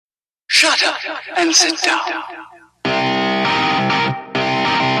Shut up and sit down.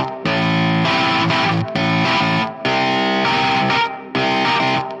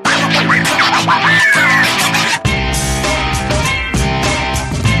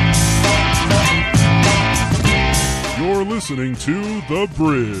 You're listening to The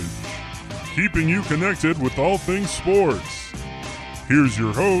Bridge, keeping you connected with all things sports. Here's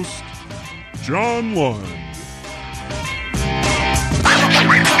your host, John Lund.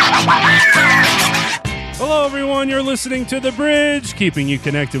 Hello everyone, you're listening to The Bridge, keeping you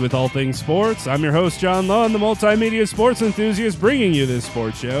connected with all things sports. I'm your host, John Lund, the multimedia sports enthusiast bringing you this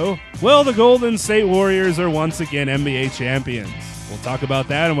sports show. Well, the Golden State Warriors are once again NBA champions. We'll talk about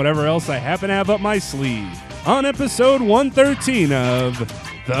that and whatever else I happen to have up my sleeve on episode 113 of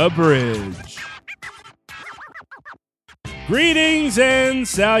The Bridge. Greetings and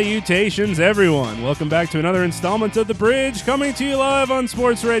salutations, everyone. Welcome back to another installment of The Bridge, coming to you live on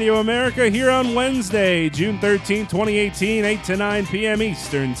Sports Radio America here on Wednesday, June 13, 2018, 8 to 9 p.m.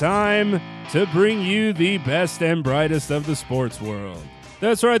 Eastern Time, to bring you the best and brightest of the sports world.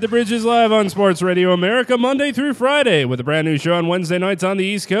 That's right, The Bridge is live on Sports Radio America Monday through Friday, with a brand new show on Wednesday nights on the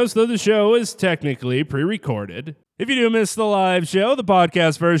East Coast, though the show is technically pre-recorded. If you do miss the live show, the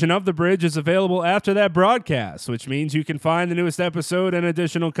podcast version of The Bridge is available after that broadcast, which means you can find the newest episode and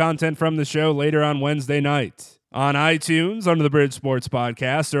additional content from the show later on Wednesday night. On iTunes, under the Bridge Sports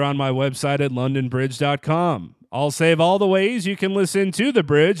Podcast, or on my website at londonbridge.com. I'll save all the ways you can listen to The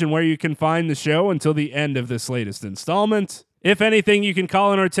Bridge and where you can find the show until the end of this latest installment. If anything, you can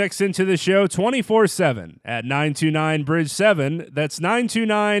call in or text into the show 24/7 at 929-BRIDGE-7. That's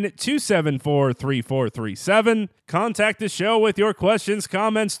 929-274-3437. Contact the show with your questions,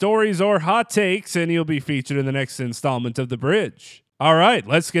 comments, stories, or hot takes, and you'll be featured in the next installment of The Bridge. All right,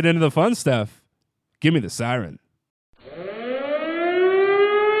 let's get into the fun stuff. Give me the siren.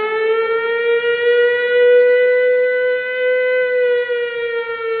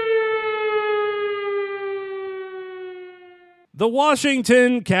 The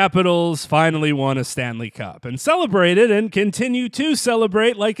Washington Capitals finally won a Stanley Cup and celebrated and continue to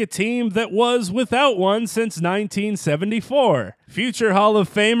celebrate like a team that was without one since 1974. Future Hall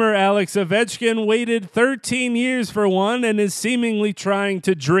of Famer Alex Ovechkin waited 13 years for one and is seemingly trying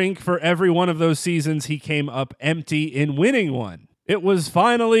to drink for every one of those seasons he came up empty in winning one. It was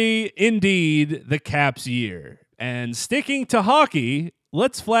finally, indeed, the Caps' year. And sticking to hockey,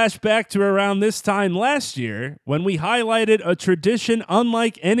 let's flash back to around this time last year when we highlighted a tradition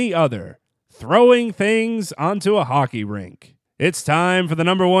unlike any other, throwing things onto a hockey rink. It's time for the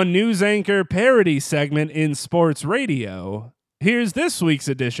number one news anchor parody segment in sports radio. Here's this week's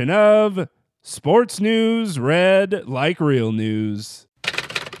edition of Sports News Read Like Real News.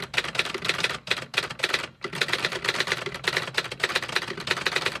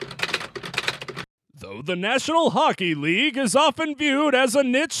 Though the National Hockey League is often viewed as a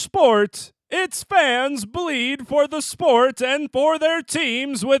niche sport, its fans bleed for the sport and for their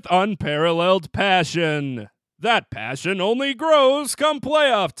teams with unparalleled passion. That passion only grows come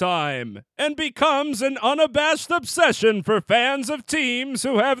playoff time and becomes an unabashed obsession for fans of teams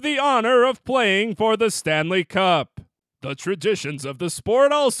who have the honor of playing for the Stanley Cup. The traditions of the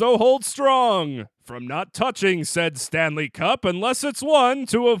sport also hold strong, from not touching said Stanley Cup unless it's won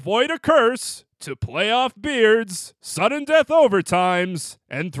to avoid a curse, to playoff beards, sudden death overtimes,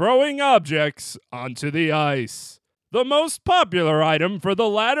 and throwing objects onto the ice. The most popular item for the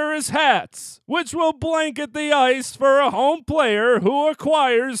latter is hats, which will blanket the ice for a home player who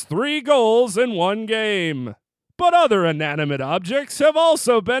acquires 3 goals in one game. But other inanimate objects have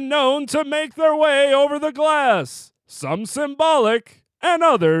also been known to make their way over the glass, some symbolic, and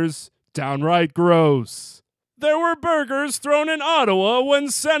others downright gross. There were burgers thrown in Ottawa when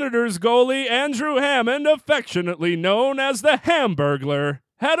Senators goalie Andrew Hammond, affectionately known as the Hamburglar,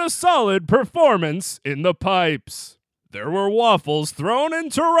 had a solid performance in the pipes. There were waffles thrown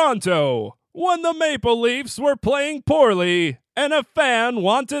in Toronto when the Maple Leafs were playing poorly and a fan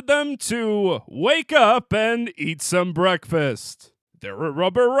wanted them to wake up and eat some breakfast. There were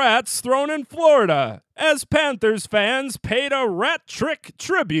rubber rats thrown in Florida as Panthers fans paid a rat trick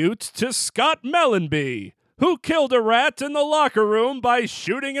tribute to Scott Mellenby, who killed a rat in the locker room by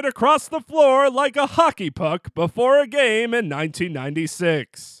shooting it across the floor like a hockey puck before a game in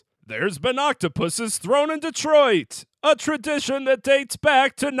 1996. There's been octopuses thrown in Detroit, a tradition that dates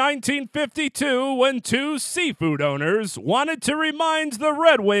back to 1952 when 2 seafood owners wanted to remind the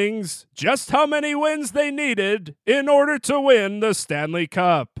Red Wings just how many wins they needed in order to win the Stanley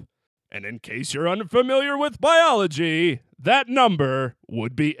Cup. And in case you're unfamiliar with biology, that number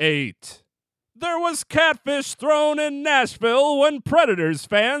would be 8. There was catfish thrown in Nashville when Predators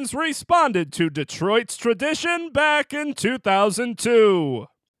fans responded to Detroit's tradition back in 2002.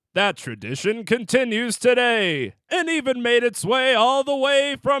 That tradition continues today, and even made its way all the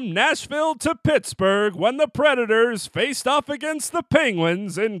way from Nashville to Pittsburgh when the Predators faced off against the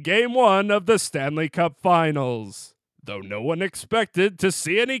Penguins in Game 1 of the Stanley Cup Finals. Though no one expected to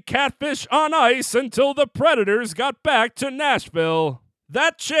see any catfish on ice until the Predators got back to Nashville.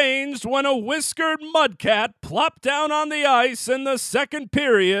 That changed when a whiskered mudcat plopped down on the ice in the second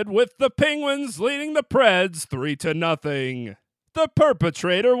period with the Penguins leading the Preds 3-0. The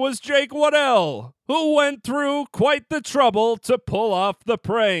perpetrator was Jake Waddell, who went through quite the trouble to pull off the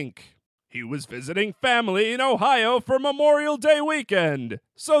prank. He was visiting family in Ohio for Memorial Day weekend,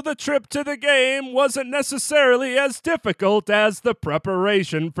 so the trip to the game wasn't necessarily as difficult as the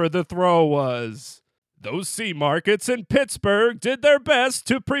preparation for the throw was. Those sea markets in Pittsburgh did their best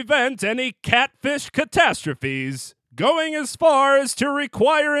to prevent any catfish catastrophes, going as far as to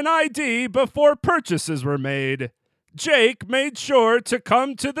require an ID before purchases were made. Jake made sure to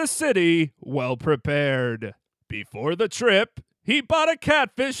come to the city well prepared. Before the trip, he bought a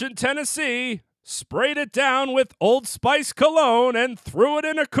catfish in Tennessee, sprayed it down with Old Spice cologne, and threw it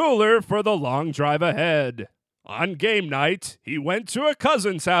in a cooler for the long drive ahead. On game night, he went to a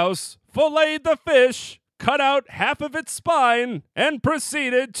cousin's house, filleted the fish, cut out half of its spine, and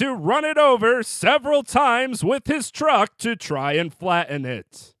proceeded to run it over several times with his truck to try and flatten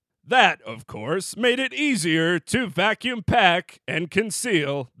it. That, of course, made it easier to vacuum pack and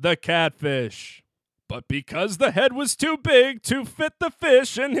conceal the catfish. But because the head was too big to fit the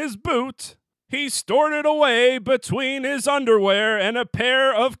fish in his boot, he stored it away between his underwear and a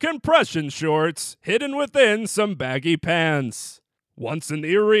pair of compression shorts hidden within some baggy pants. Once in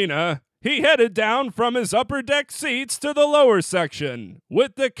the arena, he headed down from his upper deck seats to the lower section,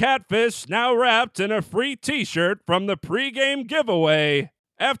 with the catfish now wrapped in a free t-shirt from the pregame giveaway,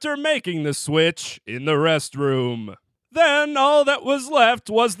 after making the switch in the restroom. Then all that was left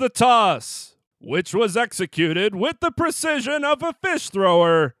was the toss, which was executed with the precision of a fish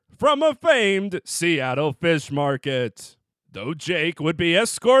thrower from a famed Seattle fish market. Though Jake would be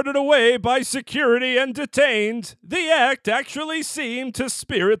escorted away by security and detained, the act actually seemed to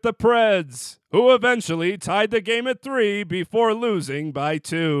spirit the Preds, who eventually tied the game at 3 before losing by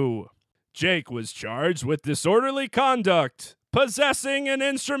 2. Jake was charged with disorderly conduct, possessing an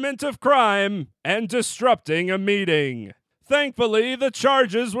instrument of crime, and disrupting a meeting. Thankfully, the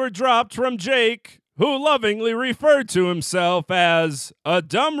charges were dropped from Jake, who lovingly referred to himself as a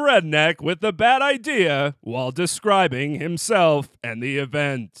dumb redneck with a bad idea while describing himself and the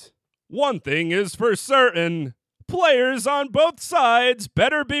event. One thing is for certain, players on both sides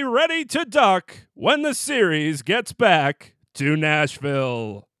better be ready to duck when the series gets back to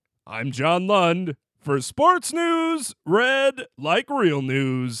Nashville. I'm John Lund. For sports news, read like real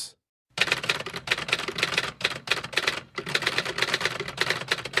news.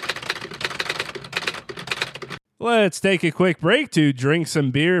 Let's take a quick break to drink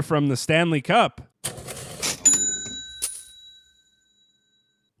some beer from the Stanley Cup.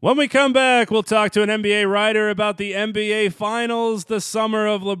 When we come back, we'll talk to an NBA writer about the NBA Finals, the summer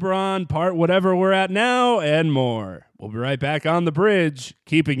of LeBron, part whatever we're at now, and more. We'll be right back on the bridge,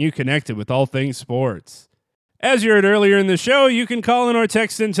 keeping you connected with all things sports. As you heard earlier in the show, you can call in or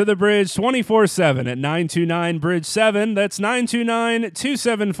text into the bridge 24/7 at 929-BRIDGE-7. That's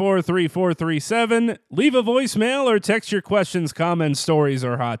 929-274-3437. Leave a voicemail or text your questions, comments, stories,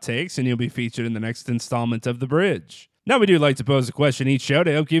 or hot takes, and you'll be featured in the next installment of The Bridge. Now, we do like to pose a question each show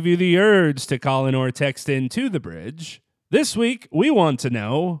to help give you the urge to call in or text into The Bridge. This week, we want to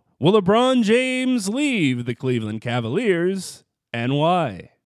know, will LeBron James leave the Cleveland Cavaliers, and why?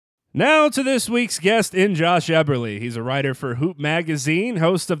 Now to this week's guest in Josh Eberley. He's a writer for Hoop Magazine,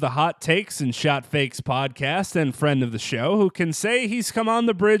 host of the Hot Takes and Shot Fakes podcast, and friend of the show, who can say he's come on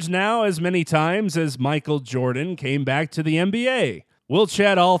the bridge now as many times as Michael Jordan came back to the NBA. We'll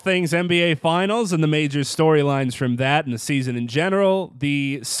chat all things NBA Finals and the major storylines from that and the season in general,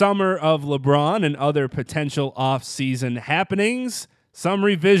 the summer of LeBron and other potential off-season happenings, some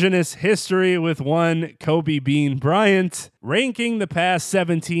revisionist history with one Kobe Bean Bryant, ranking the past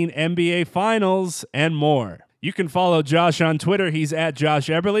 17 NBA Finals, and more. You can follow Josh on Twitter. He's at Josh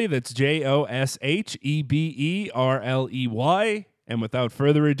Eberley. That's JoshEberley. And without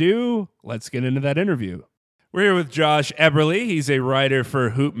further ado, let's get into that interview. We're here with Josh Eberley. He's a writer for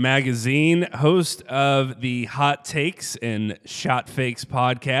Hoop Magazine, host of the Hot Takes and Shot Fakes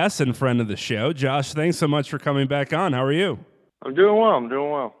podcast, and friend of the show. Josh, thanks so much for coming back on. How are you? I'm doing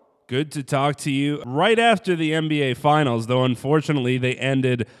well. Good to talk to you. Right after the NBA Finals, though unfortunately they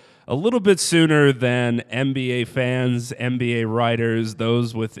ended a little bit sooner than NBA fans, NBA writers,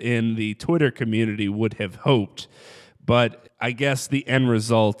 those within the Twitter community would have hoped. But I guess the end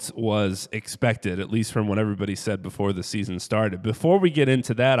result was expected, at least from what everybody said before the season started. Before we get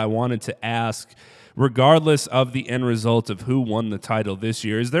into that, I wanted to ask, regardless of the end result of who won the title this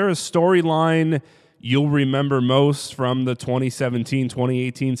year, is there a storyline you'll remember most from the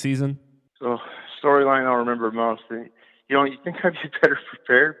 2017-2018 season? So, storyline I'll remember most. You think I'd be better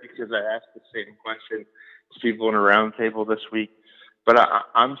prepared because I asked the same question to people in a roundtable this week. But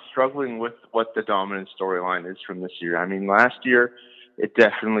I'm struggling with what the dominant storyline is from this year. I mean, last year, it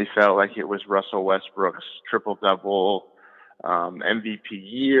definitely felt like it was Russell Westbrook's triple-double MVP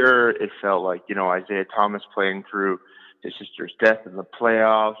year. It felt like, Isaiah Thomas playing through his sister's death in the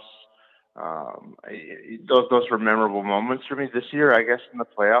playoffs. Those were memorable moments for me. This year, I guess, in the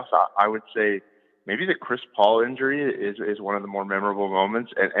playoffs, I would say maybe the Chris Paul injury is one of the more memorable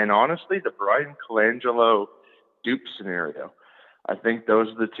moments. And honestly, the Brian Colangelo dupe scenario. I think those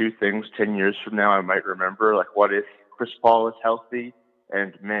are the two things 10 years from now I might remember. Like, what if Chris Paul is healthy?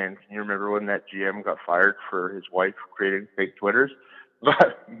 And, man, can you remember when that GM got fired for his wife creating fake Twitters?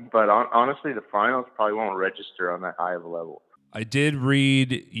 But honestly, the finals probably won't register on that high of a level. I did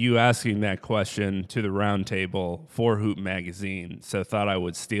read you asking that question to the roundtable for Hoop Magazine, so thought I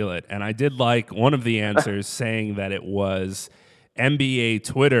would steal it. And I did like one of the answers saying that it was NBA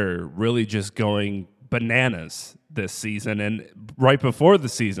Twitter really just going bananas this season. And right before the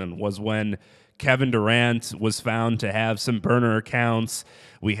season was when Kevin Durant was found to have some burner accounts.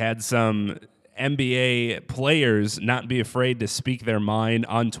 We had some NBA players not be afraid to speak their mind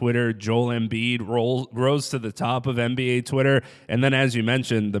on Twitter. Joel Embiid rose to the top of NBA Twitter. And then, as you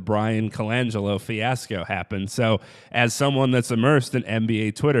mentioned, the Brian Colangelo fiasco happened. So as someone that's immersed in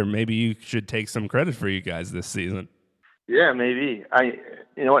NBA Twitter, maybe you should take some credit for you guys this season. Yeah, maybe.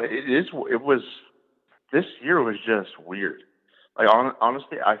 This year was just weird. Like,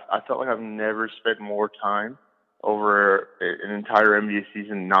 honestly, I felt like I've never spent more time over an entire NBA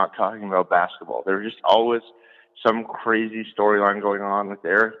season not talking about basketball. There was just always some crazy storyline going on with the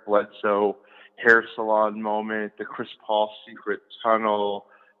Eric Bledsoe hair salon moment, the Chris Paul secret tunnel,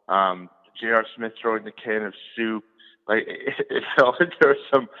 J.R. Smith throwing the can of soup. Like, it felt like there was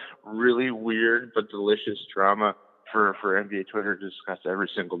some really weird but delicious drama for NBA Twitter to discuss every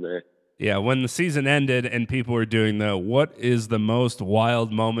single day. Yeah, when the season ended and people were doing what is the most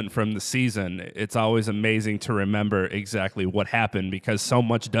wild moment from the season, it's always amazing to remember exactly what happened because so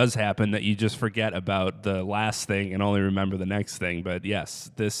much does happen that you just forget about the last thing and only remember the next thing. But yes,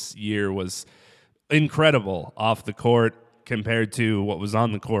 this year was incredible off the court compared to what was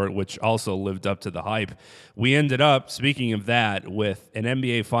on the court, which also lived up to the hype. We ended up, speaking of that, with an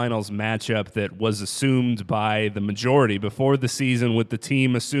NBA Finals matchup that was assumed by the majority before the season, with the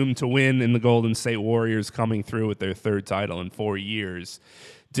team assumed to win in the Golden State Warriors coming through with their third title in 4 years.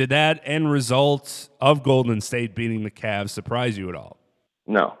 Did that end result of Golden State beating the Cavs surprise you at all?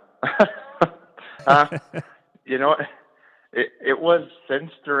 No. It was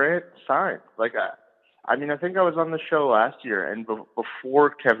since Durant signed. I think I was on the show last year, and before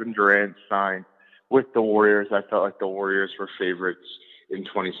Kevin Durant signed with the Warriors, I felt like the Warriors were favorites in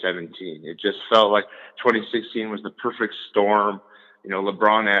 2017. It just felt like 2016 was the perfect storm.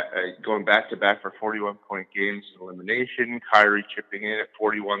 LeBron going back-to-back for 41-point games in elimination, Kyrie chipping in at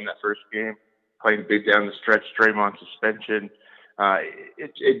 41 that first game, playing big down the stretch, Draymond suspension.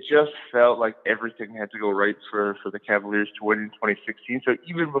 It just felt like everything had to go right for the Cavaliers to win in 2016. So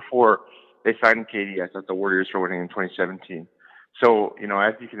even before they signed KD, I thought the Warriors were winning in 2017. So,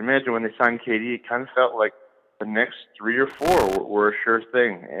 as you can imagine, when they signed KD, it kind of felt like the next 3 or 4 were a sure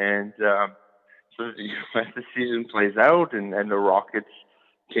thing. And so as the season plays out and the Rockets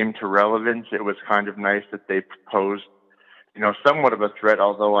came to relevance, it was kind of nice that they proposed, somewhat of a threat,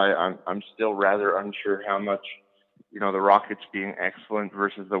 although I'm still rather unsure how much, the Rockets being excellent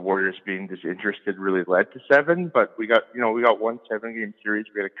versus the Warriors being disinterested really led to 7. But we got 1 7-game series.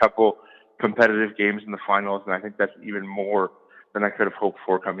 We had a couple competitive games in the finals, and I think that's even more than I could have hoped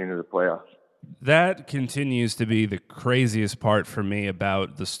for coming into the playoffs. That continues to be the craziest part for me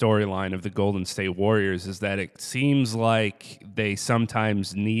about the storyline of the Golden State Warriors is that it seems like they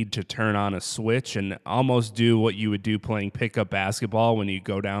sometimes need to turn on a switch and almost do what you would do playing pickup basketball when you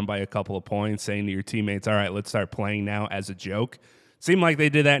go down by a couple of points, saying to your teammates, all right, let's start playing now as a joke. It seemed like they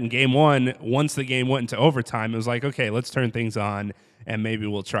did that in game 1. Once the game went into overtime, it was like, okay, let's turn things on and maybe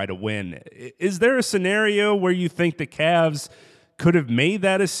we'll try to win. Is there a scenario where you think the Cavs could have made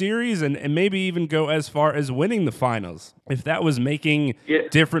that a series and maybe even go as far as winning the finals. If that was making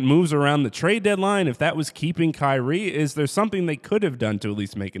different moves around the trade deadline, if that was keeping Kyrie, is there something they could have done to at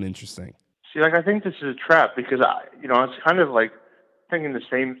least make it interesting? See, like, I think this is a trap because, it's kind of like thinking the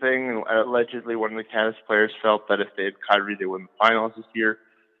same thing. Allegedly, one of the Cavs players felt that if they had Kyrie, they win the finals this year.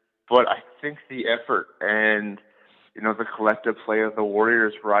 But I think the effort and, the collective play of the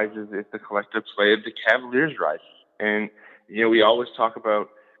Warriors rises if the collective play of the Cavaliers rises. And, we always talk about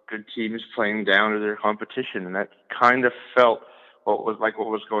good teams playing down to their competition, and that kind of felt what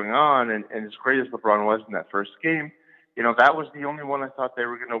was going on. And as great as LeBron was in that first game, that was the only one I thought they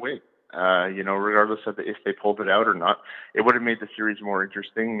were going to win. Regardless of if they pulled it out or not, it would have made the series more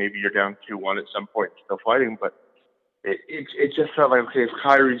interesting. Maybe you're down 2-1 at some point, still fighting, but it just felt like, okay, if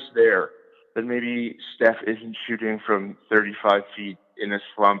Kyrie's there, then maybe Steph isn't shooting from 35 feet in a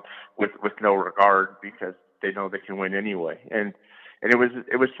slump with no regard because they know they can win anyway. And it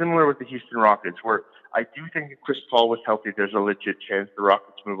was similar with the Houston Rockets, where I do think if Chris Paul was healthy, there's a legit chance the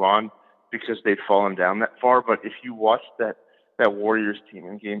Rockets move on because they'd fallen down that far. But if you watch that Warriors team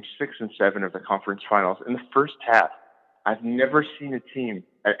in Games 6 and 7 of the conference finals, in the first half, I've never seen a team,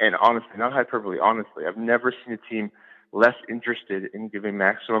 and honestly, not hyperbole, honestly, I've never seen a team less interested in giving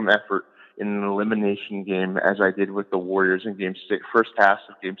maximum effort in an elimination game as I did with the Warriors in first halves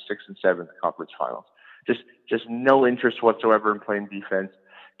of Games 6 and 7 of the conference finals. Just no interest whatsoever in playing defense.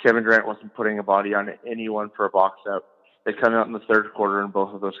 Kevin Durant wasn't putting a body on anyone for a box out. They come out in the third quarter in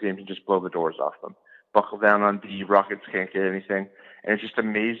both of those games and just blow the doors off them. Buckle down on D. Rockets can't get anything. And it's just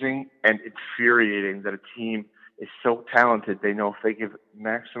amazing and infuriating that a team is so talented they know if they give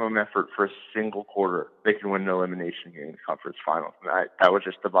maximum effort for a single quarter, they can win an elimination game in the conference finals. And that was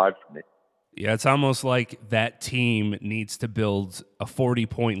just the vibe for me. Yeah, it's almost like that team needs to build a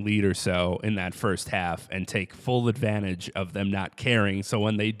 40-point lead or so in that first half and take full advantage of them not caring. So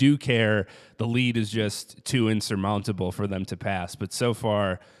when they do care, the lead is just too insurmountable for them to pass. But so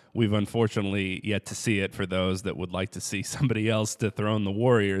far, we've unfortunately yet to see it for those that would like to see somebody else dethrone the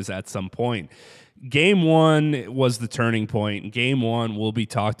Warriors at some point. Game 1 was the turning point. Game 1 will be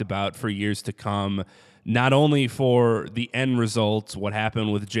talked about for years to come, not only for the end results, what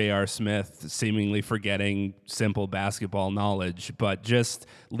happened with J.R. Smith seemingly forgetting simple basketball knowledge, but just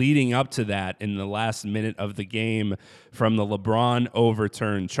leading up to that in the last minute of the game, from the LeBron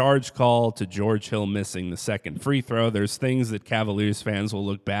overturned charge call to George Hill missing the second free throw. There's things that Cavaliers fans will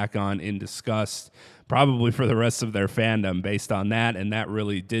look back on in disgust probably for the rest of their fandom based on that, and that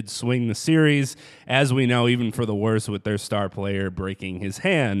really did swing the series, as we know, even for the worse, with their star player breaking his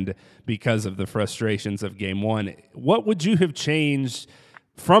hand because of the frustrations of Game 1. What would you have changed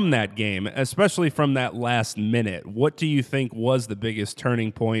from that game, especially from that last minute? What do you think was the biggest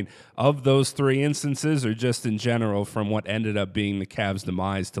turning point of those three instances, or just in general from what ended up being the Cavs'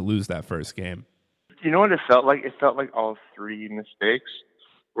 demise to lose that first game? You know what it felt like? It felt like all three mistakes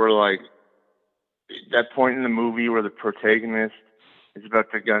were like that point in the movie where the protagonist is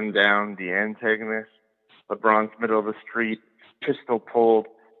about to gun down the antagonist. LeBron's middle of the street, pistol pulled,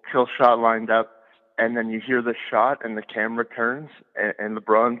 kill shot lined up, and then you hear the shot and the camera turns and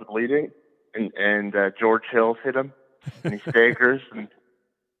LeBron's bleeding and George Hill's hit him and he staggers, and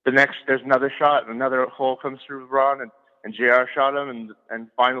there's another shot and another hole comes through LeBron and JR shot him and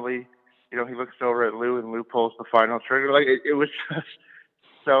finally, he looks over at Lou and Lou pulls the final trigger. Like it was just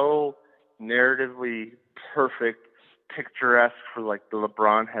so narratively perfect, picturesque for like the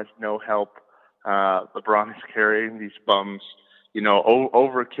LeBron has no help. LeBron is carrying these bums,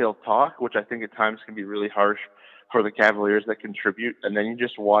 overkill talk, which I think at times can be really harsh for the Cavaliers that contribute. And then you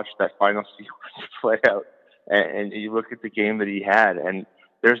just watch that final sequence play out and you look at the game that he had, and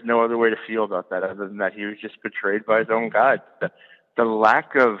there's no other way to feel about that other than that he was just betrayed by his own God. The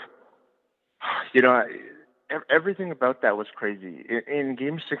lack of, everything about that was crazy. In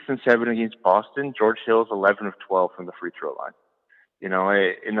Games 6 and 7 against Boston, George Hill's 11 of 12 from the free throw line.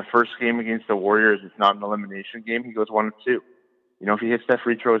 In the first game against the Warriors, it's not an elimination game. He goes 1 of 2. If he hits that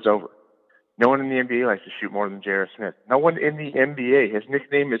free throw, it's over. No one in the NBA likes to shoot more than J.R. Smith. No one in the NBA. His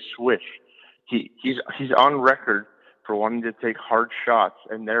nickname is Swish. He's on record for wanting to take hard shots,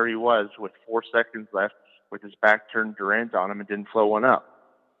 and there he was with 4 seconds left with his back turned Durant on him and didn't flow one up.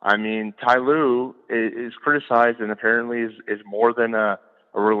 I mean, Ty Lue is criticized and apparently is more than a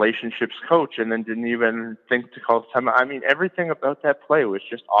relationships coach, and then didn't even think to call time. I mean, everything about that play was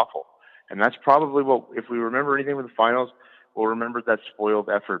just awful. And that's probably what, if we remember anything with the finals, we'll remember that spoiled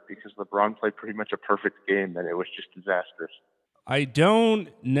effort, because LeBron played pretty much a perfect game and it was just disastrous. I don't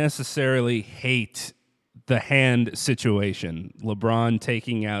necessarily hate the hand situation. LeBron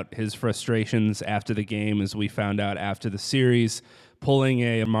taking out his frustrations after the game, as we found out after the series, pulling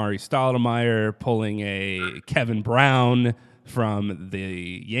a Amari Stoudemire, pulling a Kevin Brown from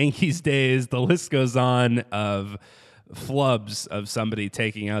the Yankees days. The list goes on of flubs of somebody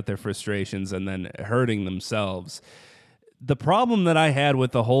taking out their frustrations and then hurting themselves. The problem that I had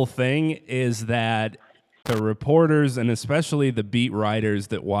with the whole thing is that the reporters and especially the beat writers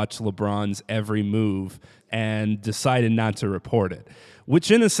that watch LeBron's every move and decided not to report it, which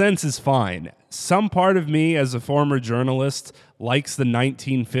in a sense is fine. Some part of me as a former journalist likes the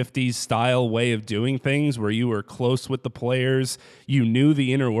 1950s style way of doing things where you were close with the players, you knew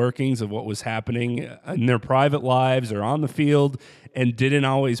the inner workings of what was happening in their private lives or on the field, and didn't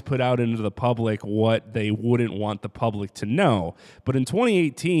always put out into the public what they wouldn't want the public to know. But in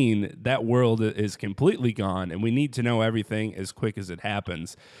 2018, that world is completely gone, and we need to know everything as quick as it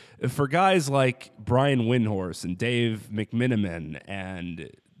happens. For guys like Brian Windhorst and Dave McMiniman and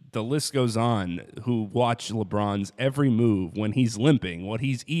the list goes on, who watch LeBron's every move, when he's limping, what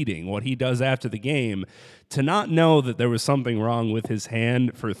he's eating, what he does after the game, to not know that there was something wrong with his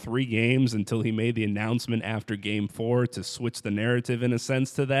hand for 3 games until he made the announcement after Game 4 to switch the narrative in a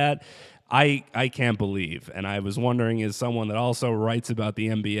sense to that, I can't believe. And I was wondering, as someone that also writes about the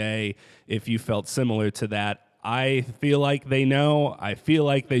NBA, if you felt similar to that. I feel like they know. I feel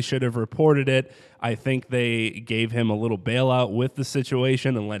like they should have reported it. I think they gave him a little bailout with the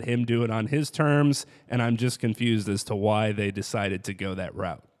situation and let him do it on his terms, and I'm just confused as to why they decided to go that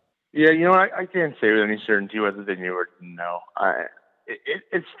route. Yeah, I can't say with any certainty whether they knew or didn't know.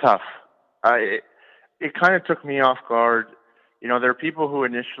 It's tough. It kind of took me off guard. There are people who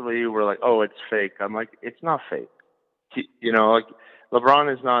initially were like, "Oh, it's fake." I'm like, "It's not fake." Like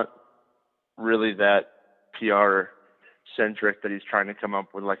LeBron is not really that PR centric that he's trying to come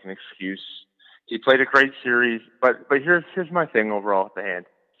up with like an excuse. He played a great series, but here's my thing overall with the hand.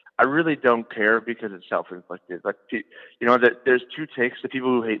 I really don't care because it's self-inflicted. Like, that there's 2 takes. The people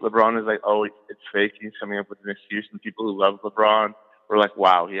who hate LeBron is like, "Oh, it's fake. He's coming up with an excuse." And the people who love LeBron were like,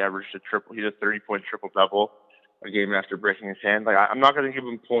 "Wow, he averaged a 30-point triple-double a game after breaking his hand." Like, I'm not going to give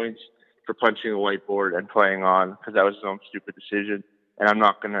him points for punching a whiteboard and playing on because that was his own stupid decision. And I'm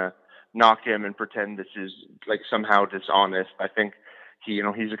not going to knock him and pretend this is like somehow dishonest. I think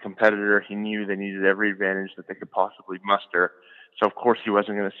he's a competitor. He knew they needed every advantage that they could possibly muster. So of course he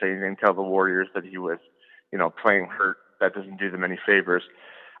wasn't going to say anything, tell the Warriors that he was, playing hurt. That doesn't do them any favors.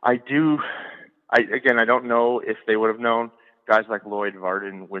 I don't know if they would have known. Guys like Lloyd,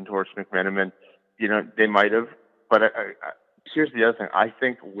 Varden, Windhorst, McMiniman, they might have. But here's the other thing. I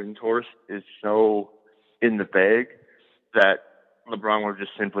think Windhorst is so in the bag that LeBron would have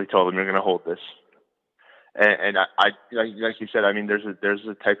just simply told him, "You're going to hold this." And I like you said, I mean, there's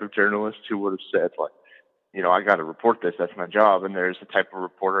a type of journalist who would have said, like, "I got to report this. That's my job." And there's a type of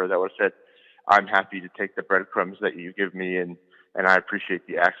reporter that would have said, "I'm happy to take the breadcrumbs that you give me, and I appreciate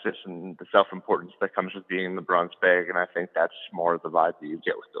the access and the self-importance that comes with being in LeBron's bag." And I think that's more of the vibe that you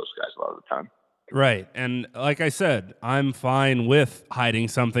get with those guys a lot of the time. Right. And like I said, I'm fine with hiding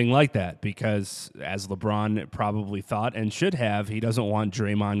something like that because, as LeBron probably thought and should have, he doesn't want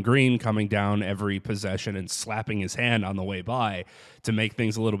Draymond Green coming down every possession and slapping his hand on the way by to make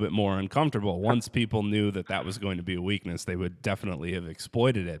things a little bit more uncomfortable. Once people knew that that was going to be a weakness, they would definitely have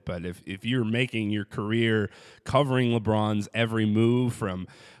exploited it. But if you're making your career covering LeBron's every move, from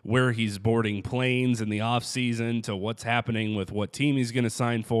where he's boarding planes in the offseason to what's happening with what team he's going to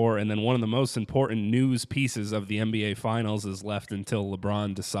sign for, and then one of the most important news pieces of the NBA Finals is left until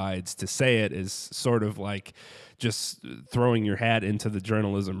LeBron decides to say it, is sort of like just throwing your hat into the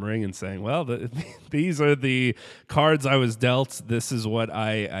journalism ring and saying, well, these are the cards I was dealt. This is what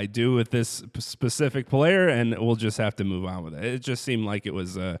I do with this specific player, and we'll just have to move on with it. It just seemed like it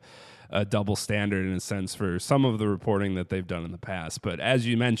was a double standard in a sense for some of the reporting that they've done in the past. But as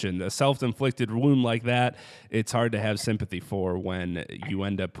you mentioned, a self-inflicted wound like that, it's hard to have sympathy for when you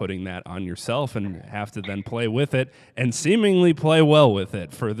end up putting that on yourself and have to then play with it and seemingly play well with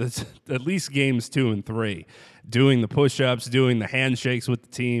it for at least games 2 and 3. Doing the push-ups, doing the handshakes with the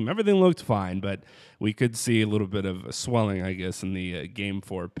team, everything looked fine, but we could see a little bit of swelling, I guess, in the Game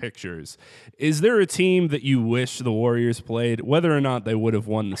 4 pictures. Is there a team that you wish the Warriors played, whether or not they would have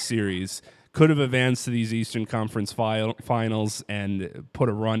won the series, could have advanced to these Eastern Conference finals and put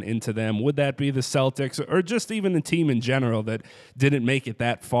a run into them? Would that be the Celtics, or just even a team in general that didn't make it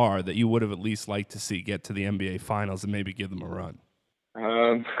that far that you would have at least liked to see get to the NBA Finals and maybe give them a run?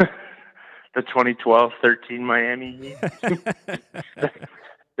 The 2012-13 Miami Heat.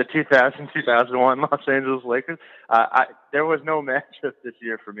 The 2000-2001 Los Angeles Lakers. There was no matchup this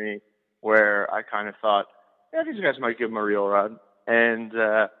year for me where I kind of thought, yeah, these guys might give him a real run. And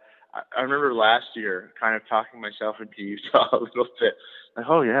I remember last year kind of talking myself into Utah a little bit. Like,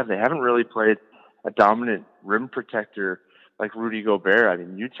 oh, yeah, they haven't really played a dominant rim protector like Rudy Gobert. I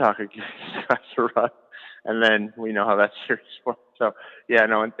mean, Utah could give these guys a run. And then we know how that series went. So, yeah,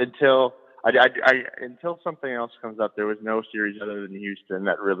 no, until something else comes up, there was no series other than Houston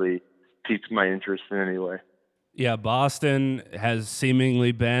that really piqued my interest in any way. Yeah, Boston has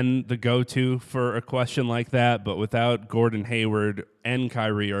seemingly been the go-to for a question like that, but without Gordon Hayward and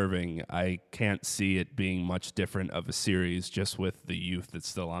Kyrie Irving, I can't see it being much different of a series just with the youth that's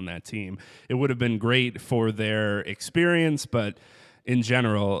still on that team. It would have been great for their experience, but in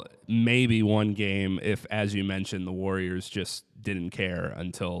general, maybe one game if, as you mentioned, the Warriors just didn't care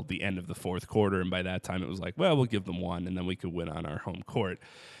until the end of the fourth quarter, and by that time it was like, well, we'll give them one, and then we could win on our home court.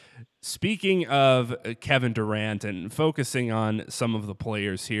 Speaking of Kevin Durant and focusing on some of the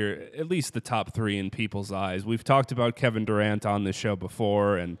players here, at least the top three in people's eyes, we've talked about Kevin Durant on this show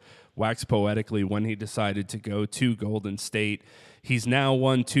before and waxed poetically when he decided to go to Golden State. He's now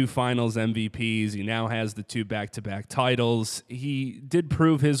won 2 finals MVPs. He now has the 2 back-to-back titles. He did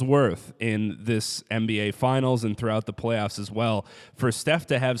prove his worth in this NBA Finals and throughout the playoffs as well. For Steph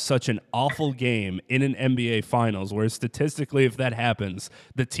to have such an awful game in an NBA Finals, where statistically, if that happens,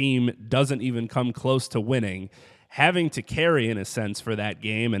 the team doesn't even come close to winning, having to carry in a sense for that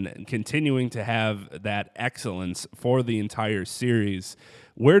game and continuing to have that excellence for the entire series,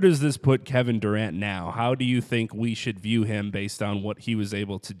 where does this put Kevin Durant now? How do you think we should view him based on what he was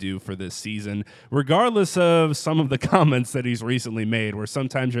able to do for this season, regardless of some of the comments that he's recently made, where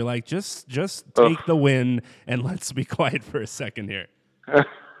sometimes you're like, just take the win and let's be quiet for a second here?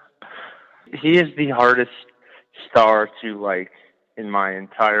 He is the hardest star to like in my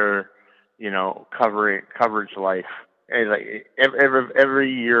entire, coverage life. And like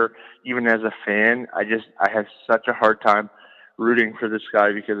every year, even as a fan, I have such a hard time rooting for this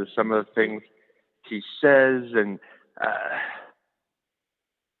guy because of some of the things he says, and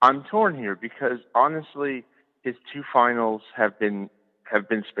I'm torn here because honestly, his 2 finals have been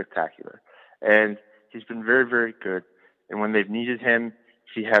spectacular, and he's been very, very good. And when they've needed him,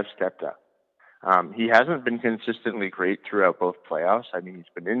 he has stepped up. He hasn't been consistently great throughout both playoffs. I mean, he's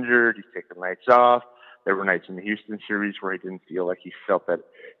been injured. He's taken nights off. There were nights in the Houston series where he didn't feel like he felt that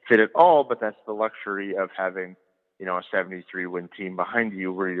fit at all. But that's the luxury of having a 73-win team behind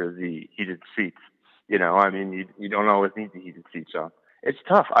you where you're the heated seats. You don't always need the heated seats on. It's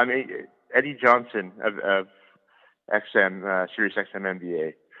tough. I mean, Eddie Johnson of XM, Sirius XM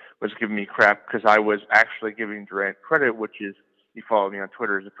NBA was giving me crap because I was actually giving Durant credit, which is, you follow me on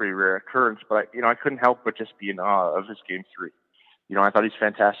Twitter, is a pretty rare occurrence. But, I couldn't help but just be in awe of his Game 3. I thought he's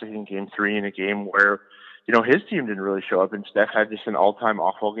fantastic in Game 3 in a game where, his team didn't really show up and Steph had just an all-time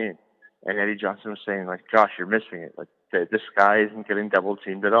awful game. And Eddie Johnson was saying, like, Josh, you're missing it. Like, this guy isn't getting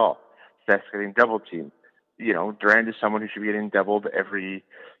double-teamed at all. Steph's getting double-teamed. Durant is someone who should be getting doubled every,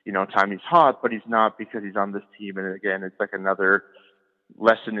 time he's hot, but he's not because he's on this team. And again, it's like another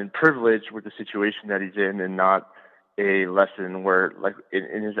lesson in privilege with the situation that he's in and not a lesson where, like,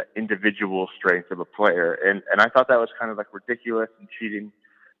 in his individual strength of a player. And I thought that was kind of, like, ridiculous and cheating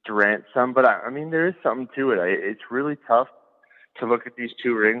Durant some. But, I mean, there is something to it. It's really tough to look at these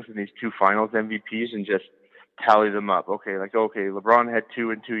 2 rings and these 2 finals MVPs and just tally them up. Okay, LeBron had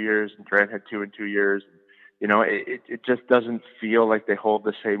 2 in 2 years and Durant had 2 in 2 years. It just doesn't feel like they hold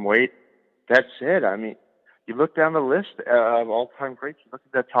the same weight. That said, I mean, you look down the list of all-time greats, you look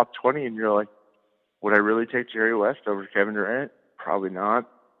at that top 20 and you're like, would I really take Jerry West over Kevin Durant? Probably not.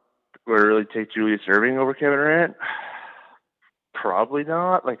 Would I really take Julius Erving over Kevin Durant? Probably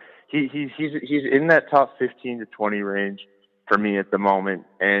not. Like, he's in that top 15 to 20 range for me at the moment,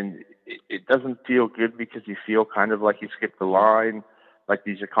 and it doesn't feel good because you feel kind of like he skipped the line, like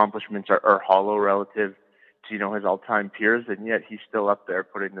these accomplishments are hollow relative to, his all-time peers, and yet he's still up there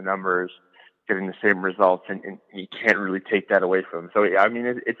putting the numbers, getting the same results, and you can't really take that away from him. So, yeah, I mean,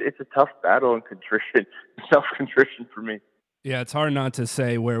 it's a tough battle and self-contrition for me. Yeah, it's hard not to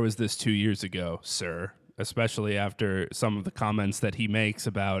say, where was this 2 years ago, sir? Especially after some of the comments that he makes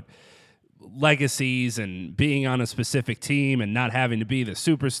about legacies and being on a specific team and not having to be the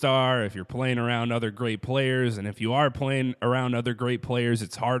superstar if you're playing around other great players. And if you are playing around other great players,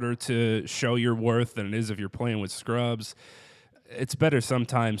 it's harder to show your worth than it is if you're playing with scrubs. It's better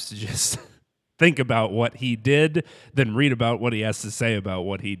sometimes to just think about what he did than read about what he has to say about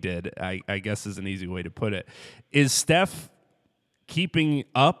what he did, I guess is an easy way to put it. Is Steph keeping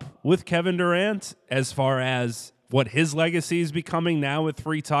up with Kevin Durant as far as what his legacy is becoming now with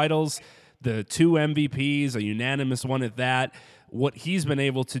 3 titles? The 2 MVPs, a unanimous one at that. what he's been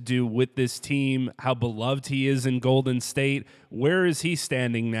able to do with this team, how beloved he is in Golden State. Where is he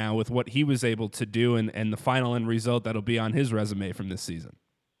standing now with what he was able to do and the final end result that'll be on his resume from this season?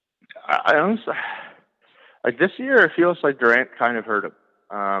 I honestly, like this year, it feels like Durant kind of hurt him.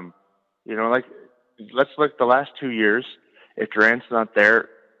 Like let's look the last 2 years. If Durant's not there,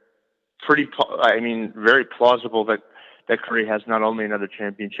 very plausible that Curry has not only another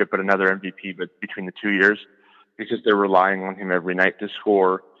championship but another MVP, but between the 2 years, because they're relying on him every night to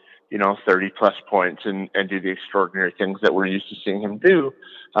score, 30 plus points and do the extraordinary things that we're used to seeing him do,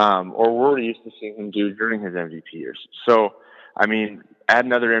 or we're used to seeing him do during his MVP years. So, add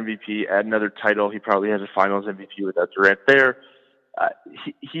another MVP, add another title. He probably has a Finals MVP without Durant there.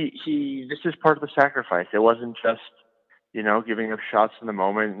 This is part of the sacrifice. It wasn't just giving up shots in the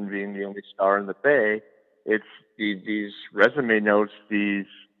moment and being the only star in the Bay. It's these resume notes, these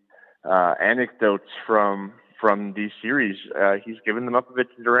anecdotes from these series. He's given them up a bit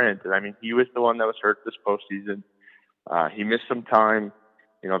to Durant. And he was the one that was hurt this postseason. He missed some time.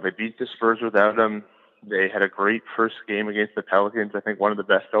 They beat the Spurs without him. They had a great first game against the Pelicans. I think one of the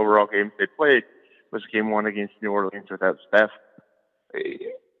best overall games they played was Game 1 against New Orleans without Steph.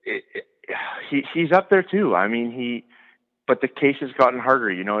 He's up there too. But the case has gotten harder.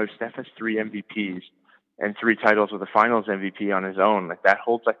 If Steph has 3 MVPs and 3 titles with a Finals MVP on his own, like that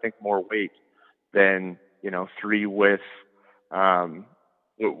holds, I think, more weight than 3 with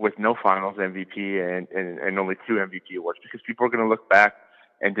no Finals MVP and only 2 MVP awards, because people are going to look back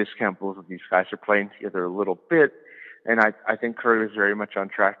and discount both of these guys are playing together a little bit. And I think Curry was very much on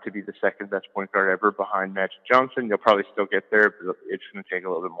track to be the second best point guard ever behind Magic Johnson. He'll probably still get there, but it's going to take a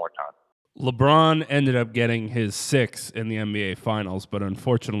little bit more time. LeBron ended up getting his 6 in the NBA Finals, but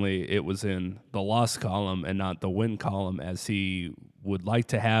unfortunately it was in the loss column and not the win column, as he would like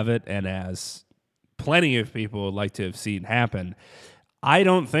to have it and as plenty of people would like to have seen happen. I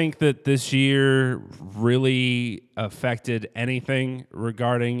don't think that this year really affected anything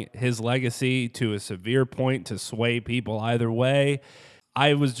regarding his legacy to a severe point to sway people either way.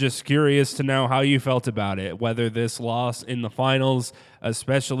 I was just curious to know how you felt about it, whether this loss in the finals,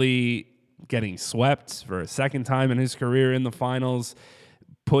 especially getting swept for a second time in his career in the finals,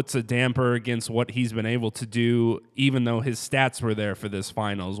 puts a damper against what he's been able to do, even though his stats were there for this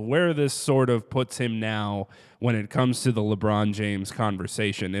finals, where this sort of puts him now when it comes to the LeBron James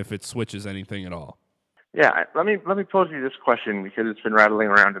conversation, if it switches anything at all. Yeah, let me pose you this question, because it's been rattling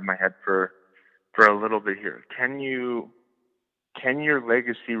around in my head for a little bit here. Can your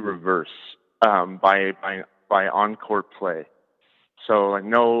legacy reverse by on-court play? So, like,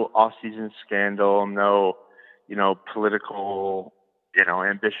 no off-season scandal, no political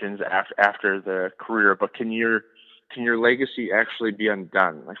ambitions after the career, but can your legacy actually be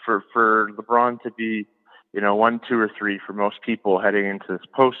undone? Like for LeBron to be 1, 2, or 3 for most people heading into this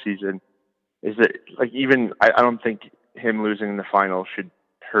postseason, is it like, even I don't think him losing in the final should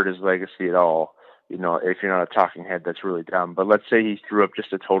hurt his legacy at all. If you're not a talking head, that's really dumb. But let's say he threw up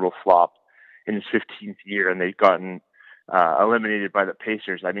just a total flop in his 15th year and they've gotten eliminated by the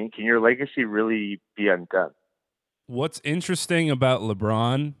Pacers. Can your legacy really be undone? What's interesting about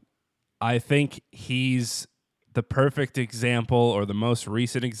LeBron, I think he's the perfect example, or the most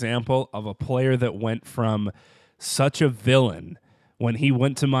recent example, of a player that went from such a villain when he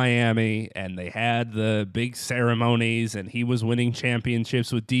went to Miami and they had the big ceremonies and he was winning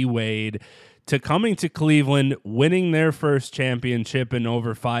championships with D. Wade, to coming to Cleveland, winning their first championship in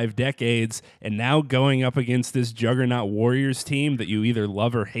over 5 decades, and now going up against this juggernaut Warriors team that you either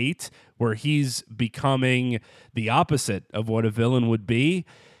love or hate, where he's becoming the opposite of what a villain would be.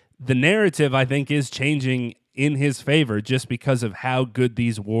 The narrative, I think, is changing in his favor just because of how good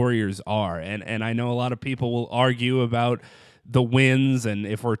these Warriors are. And I know a lot of people will argue about the wins, and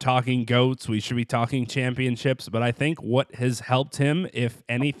if we're talking GOATs, we should be talking championships. But I think what has helped him, if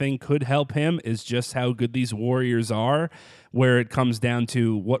anything could help him, is just how good these Warriors are, where it comes down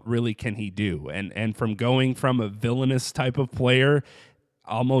to what really can he do. And from going from a villainous type of player,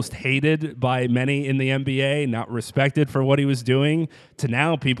 almost hated by many in the NBA, not respected for what he was doing, to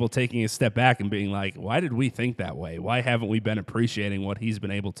now people taking a step back and being like, why did we think that way? Why haven't we been appreciating what he's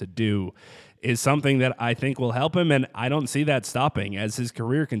been able to do? Is something that I think will help him, and I don't see that stopping as his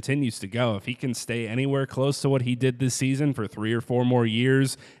career continues to go. If he can stay anywhere close to what he did this season for 3 or 4 more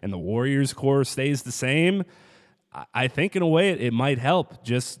years and the Warriors core stays the same, I think in a way it might help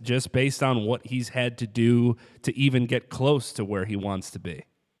just based on what he's had to do to even get close to where he wants to be.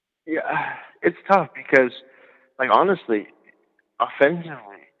 Yeah, it's tough because, like, honestly,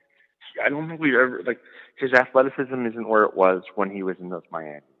 offensively, I don't think we've ever, like, his athleticism isn't where it was when he was in those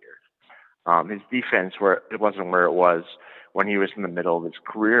Miami years. His defense wasn't where it was when he was in the middle of his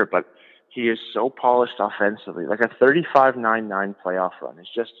career, but he is so polished offensively. Like a 35-9-9 playoff run is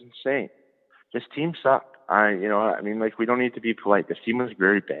just insane. This team sucked. Like we don't need to be polite. This team was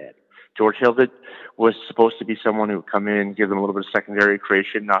very bad. George Hill was supposed to be someone who would come in, give them a little bit of secondary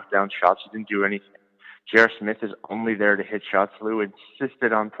creation, knock down shots. He didn't do anything. J.R. Smith is only there to hit shots. Lou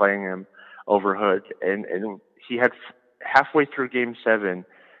insisted on playing him over Hood, and he had halfway through Game 7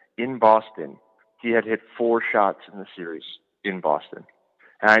 in Boston, he had hit 4 shots in the series in Boston.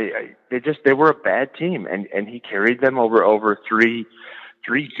 They were a bad team, and he carried them over three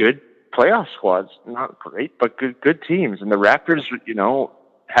good playoff squads. Not great, but good teams. And the Raptors,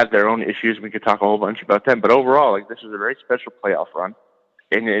 had their own issues. We could talk a whole bunch about them, but overall, like, this was a very special playoff run.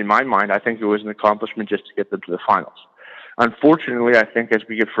 And in my mind, I think it was an accomplishment just to get them to the finals. Unfortunately, I think as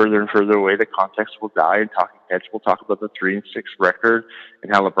we get further and further away, the context will die, and talking heads will talk about the 3-6 record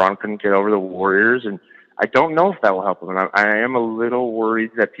and how LeBron couldn't get over the Warriors. And I don't know if that will help him. And I am a little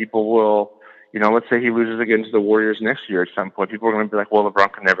worried that people will, let's say he loses against the Warriors next year at some point. People are going to be like, well,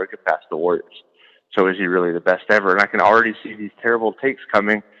 LeBron can never get past the Warriors. So is he really the best ever? And I can already see these terrible takes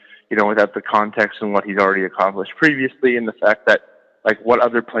coming, without the context and what he's already accomplished previously, and the fact that, like, what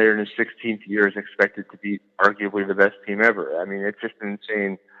other player in his 16th year is expected to be arguably the best team ever? I mean, it's just an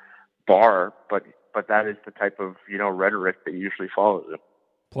insane bar, but that is the type of, rhetoric that usually follows him.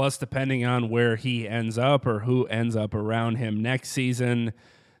 Plus, depending on where he ends up or who ends up around him next season,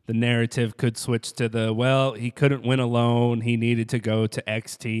 the narrative could switch to he couldn't win alone. He needed to go to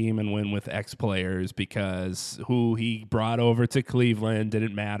X team and win with X players because who he brought over to Cleveland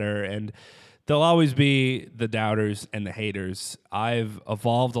didn't matter. And there'll always be the doubters and the haters. I've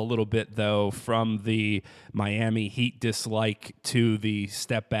evolved a little bit, though, from the Miami Heat dislike to the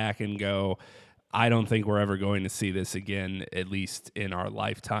step back and go, I don't think we're ever going to see this again, at least in our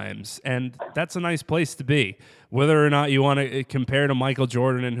lifetimes. And that's a nice place to be. Whether or not you want to compare to Michael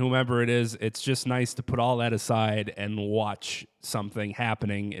Jordan and whomever it is, it's just nice to put all that aside and watch something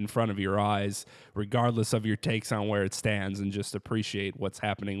happening in front of your eyes, regardless of your takes on where it stands, and just appreciate what's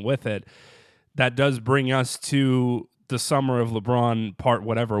happening with it. That does bring us to the summer of LeBron part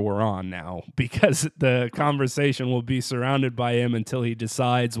whatever we're on now, because the conversation will be surrounded by him until he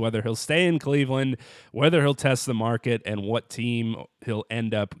decides whether he'll stay in Cleveland, whether he'll test the market, and what team he'll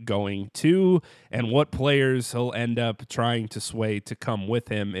end up going to, and what players he'll end up trying to sway to come with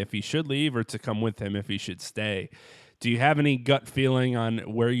him if he should leave, or to come with him if he should stay. Do you have any gut feeling on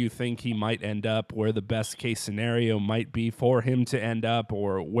where you think he might end up, where the best case scenario might be for him to end up,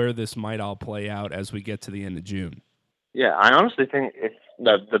 or where this might all play out as we get to the end of June? Yeah, I honestly think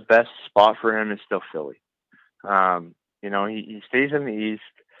the best spot for him is still Philly. He stays in the East.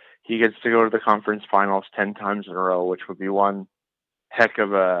 He gets to go to the conference finals 10 times in a row, which would be one heck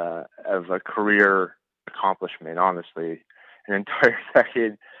of a career accomplishment, honestly. An entire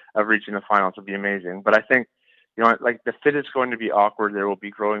decade of reaching the finals would be amazing. But I think, the fit is going to be awkward. There will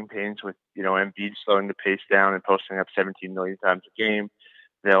be growing pains with, Embiid slowing the pace down and posting up 17 million times a game.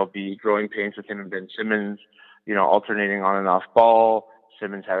 There'll be growing pains with him and Ben Simmons, alternating on and off ball.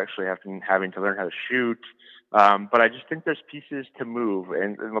 Simmons having to learn how to shoot. But I just think there's pieces to move,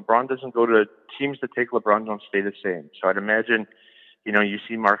 and LeBron doesn't go to teams that take LeBron don't stay the same. So I'd imagine, you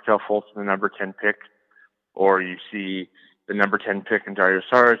see Markelle Fultz in the number 10 pick, or you see the number 10 pick in Dario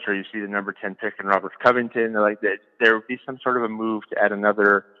Saric, or you see the number 10 pick in Robert Covington. Like that, there would be some sort of a move to add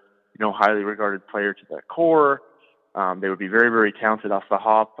another, highly regarded player to that core. They would be very, very talented off the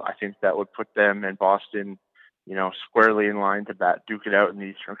hop. I think that would put them in Boston, squarely in line to duke it out in the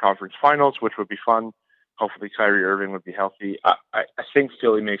Eastern Conference Finals, which would be fun. Hopefully Kyrie Irving would be healthy. I think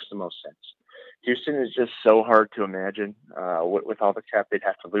Philly makes the most sense. Houston is just so hard to imagine with all the cap they'd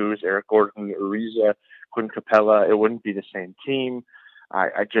have to lose. Eric Gordon, Ariza, Quinn Capella, it wouldn't be the same team.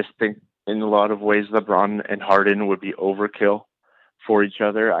 I just think in a lot of ways LeBron and Harden would be overkill for each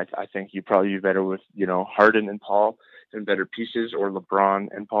other. I think you'd probably be better with, Harden and Paul in better pieces, or LeBron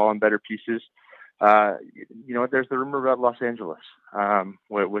and Paul in better pieces. There's the rumor about Los Angeles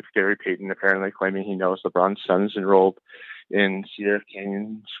with Gary Payton apparently claiming he knows LeBron's son's enrolled in Cedar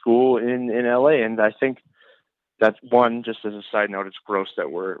Canyon School in LA. And I think that's one, just as a side note, it's gross that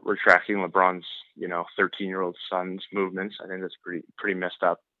we're tracking LeBron's, 13-year-old son's movements. I think that's pretty messed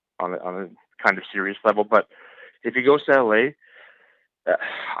up on a kind of serious level. But if he goes to LA,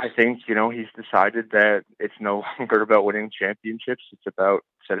 I think, he's decided that it's no longer about winning championships. It's about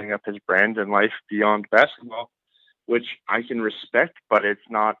setting up his brand and life beyond basketball, which I can respect, but it's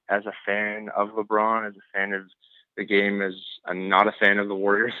not as a fan of LeBron, as a fan of the game as I'm not a fan of the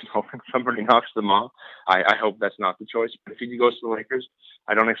Warriors and hoping somebody knocks them off. I hope that's not the choice. But if he goes to the Lakers,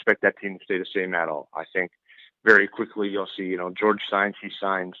 I don't expect that team to stay the same at all. I think very quickly you'll see, George signs, he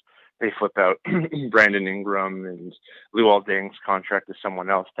signs. They flip out Brandon Ingram and Luol Deng's contract to someone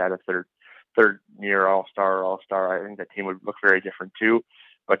else to add a third year all-star. I think that team would look very different too,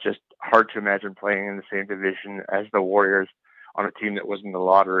 but just hard to imagine playing in the same division as the Warriors on a team that was in the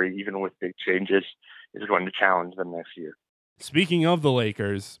lottery, even with big changes, is going to challenge them next year. Speaking of the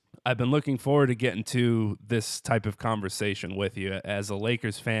Lakers, I've been looking forward to getting to this type of conversation with you as a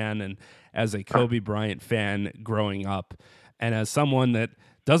Lakers fan and as a Kobe Bryant fan growing up, and as someone that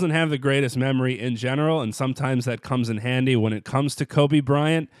doesn't have the greatest memory in general, and sometimes that comes in handy when it comes to Kobe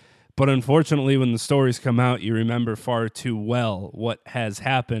Bryant. But unfortunately, when the stories come out, you remember far too well what has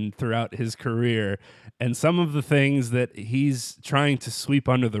happened throughout his career and some of the things that he's trying to sweep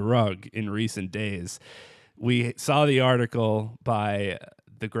under the rug in recent days. We saw the article by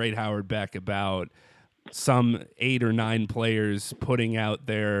the great Howard Beck about some 8 or 9 players putting out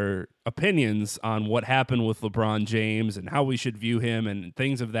their opinions on what happened with LeBron James and how we should view him and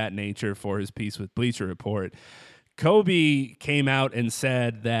things of that nature for his piece with Bleacher Report. Kobe came out and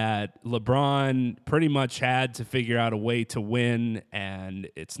said that LeBron pretty much had to figure out a way to win, and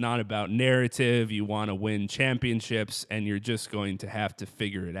it's not about narrative. You want to win championships, and you're just going to have to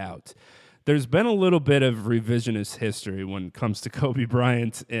figure it out. There's been a little bit of revisionist history when it comes to Kobe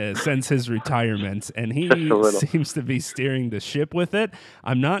Bryant since his retirement, and he seems to be steering the ship with it.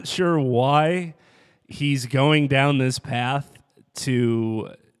 I'm not sure why he's going down this path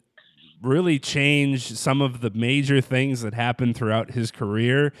to really change some of the major things that happened throughout his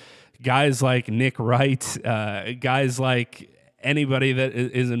career. Guys like Nick Wright, guys like anybody that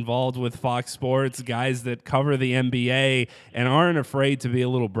is involved with Fox Sports, guys that cover the NBA and aren't afraid to be a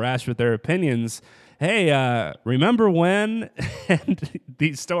little brash with their opinions. Hey, remember when? And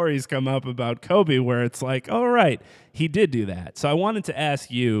these stories come up about Kobe where it's like, all right, he did do that. So I wanted to ask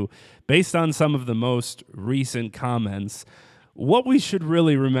you, based on some of the most recent comments, what we should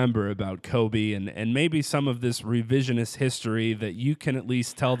really remember about Kobe and maybe some of this revisionist history that you can at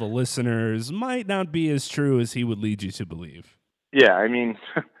least tell the listeners might not be as true as he would lead you to believe. Yeah, I mean,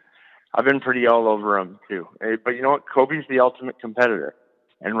 I've been pretty all over him too. But you know what? Kobe's the ultimate competitor.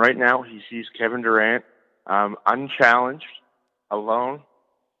 And right now he sees Kevin Durant unchallenged, alone,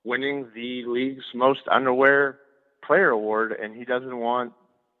 winning the league's most unaware player award, and he doesn't want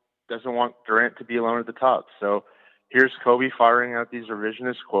Durant to be alone at the top. So here's Kobe firing out these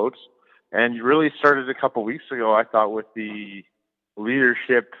revisionist quotes. And you really started a couple weeks ago, I thought, with the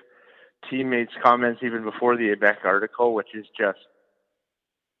leadership teammates' comments even before the Beck article, which is just,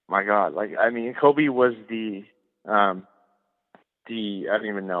 my God. Kobe was the I don't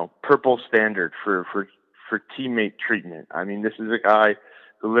even know, purple standard for teammate treatment. I mean, this is a guy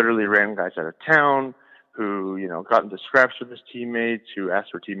who literally ran guys out of town, who, got into scraps with his teammates, who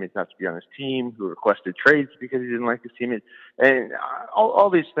asked for teammates not to be on his team, who requested trades because he didn't like his teammates, and all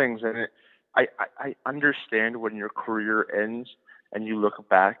these things. And I understand when your career ends and you look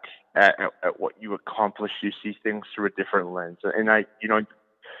back at what you accomplished, you see things through a different lens. And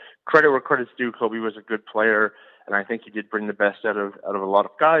credit where credit's due, Kobe was a good player, and I think he did bring the best out of a lot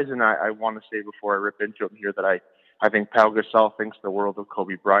of guys. And I want to say before I rip into him here that I think Pau Gasol thinks the world of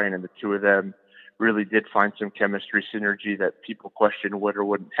Kobe Bryant, and the two of them really did find some chemistry synergy that people questioned would or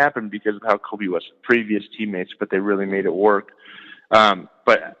wouldn't happen because of how Kobe was with previous teammates, but they really made it work.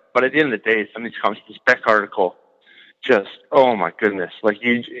 But at the end of the day, something comes to this Beck article, just, oh my goodness.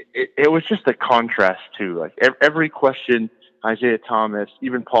 It was just a contrast too. Every question, Isaiah Thomas,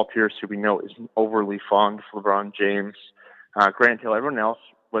 even Paul Pierce, who we know is overly fond of LeBron James, Grant Hill, everyone else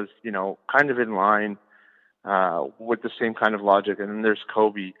was, kind of in line with the same kind of logic. And then there's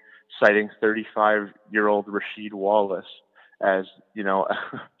Kobe citing 35-year-old Rasheed Wallace as, a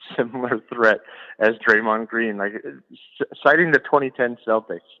similar threat as Draymond Green, citing the 2010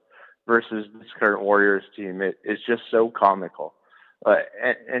 Celtics versus this current Warriors team. It is just so comical.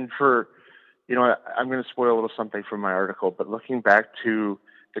 And for, I'm going to spoil a little something from my article, but looking back to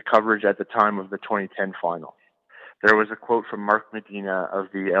the coverage at the time of the 2010 finals, there was a quote from Mark Medina of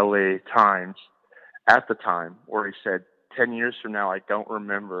the LA Times at the time where he said, 10 years from now, I don't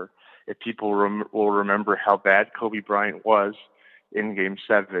remember if people will remember how bad Kobe Bryant was in Game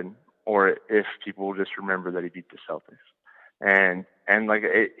 7, or if people will just remember that he beat the Celtics. And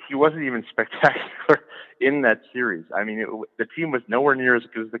he wasn't even spectacular in that series. I mean, the team was nowhere near as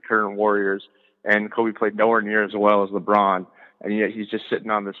good as the current Warriors, and Kobe played nowhere near as well as LeBron, and yet he's just sitting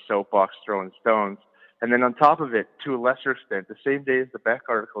on this soapbox throwing stones. And then on top of it, to a lesser extent, the same day as the Beck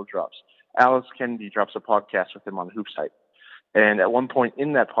article drops, Alex Kennedy drops a podcast with him on Hoops Hype. And at one point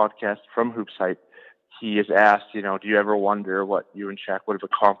in that podcast from Hoops Hype, he is asked, do you ever wonder what you and Shaq would have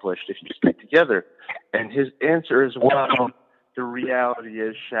accomplished if you stayed together? And his answer is, well, the reality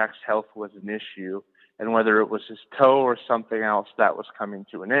is Shaq's health was an issue, and whether it was his toe or something else, that was coming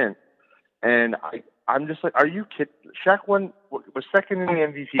to an end. And I'm just like, are you kidding? Shaq was second in the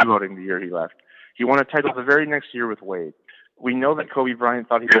MVP voting the year he left. He won a title the very next year with Wade. We know that Kobe Bryant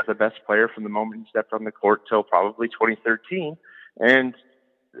thought he was the best player from the moment he stepped on the court till probably 2013. And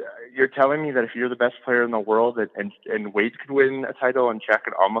you're telling me that if you're the best player in the world and Wade could win a title and Shaq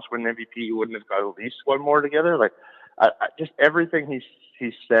could almost win an MVP, you wouldn't have got at least one more together? Like, just everything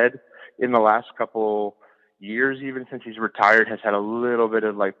he's said in the last couple years, even since he's retired, has had a little bit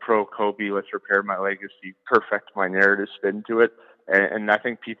of like pro Kobe, let's repair my legacy, perfect my narrative spin to it. And I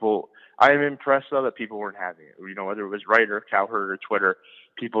think I am impressed though that people weren't having it. Whether it was Writer, Cowherd, or Twitter,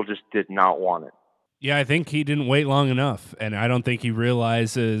 people just did not want it. Yeah, I think he didn't wait long enough, and I don't think he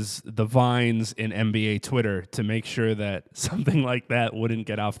realizes the vines in NBA Twitter to make sure that something like that wouldn't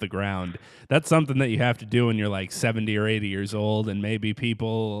get off the ground. That's something that you have to do when you're like 70 or 80 years old, and maybe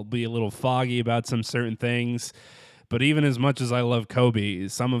people will be a little foggy about some certain things. But even as much as I love Kobe,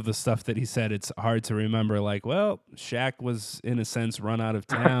 some of the stuff that he said, it's hard to remember. Like, well, Shaq was, in a sense, run out of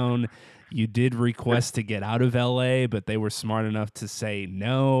town. You did request to get out of LA, but they were smart enough to say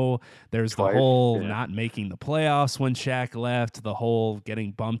no. There's the whole not making the playoffs when Shaq left, the whole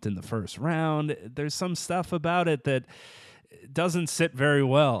getting bumped in the first round. There's some stuff about it that doesn't sit very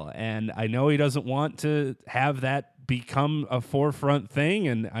well. And I know he doesn't want to have that become a forefront thing,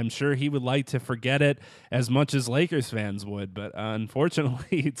 and I'm sure he would like to forget it as much as Lakers fans would, but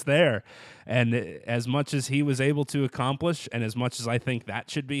unfortunately it's there. And as much as he was able to accomplish, and as much as I think that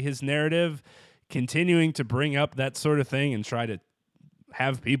should be his narrative, continuing to bring up that sort of thing and try to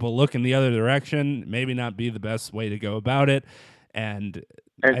have people look in the other direction, maybe not be the best way to go about it. And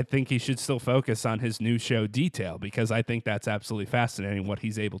I think he should still focus on his new show Detail, because I think that's absolutely fascinating what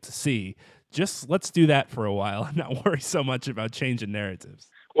he's able to see. Just let's do that for a while and not worry so much about changing narratives.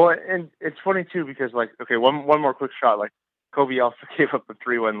 Well, and it's funny too, because one more quick shot. Like, Kobe also gave up a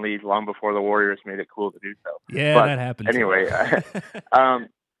 3-1 lead long before the Warriors made it cool to do so. Yeah, but that happened. Anyway,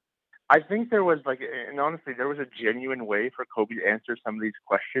 I think there was and honestly, there was a genuine way for Kobe to answer some of these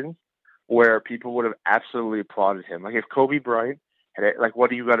questions where people would have absolutely applauded him. Like, if Kobe Bryant had, what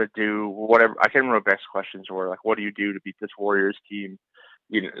do you got to do? Whatever. I can't remember what best questions were. Like, what do you do to beat this Warriors team?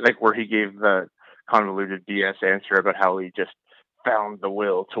 Where he gave the convoluted BS answer about how he just found the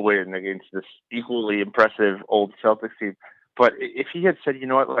will to win against this equally impressive old Celtics team. But if he had said,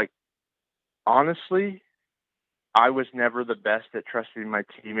 honestly, I was never the best at trusting my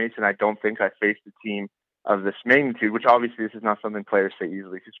teammates, and I don't think I faced a team of this magnitude, which obviously this is not something players say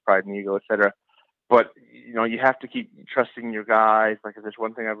easily, because pride and ego, etc. But, you have to keep trusting your guys. Like, if there's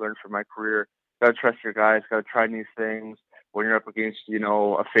one thing I've learned from my career, got to trust your guys, got to try new things. When you're up against,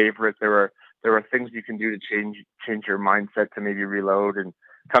 a favorite, there are things you can do to change your mindset to maybe reload and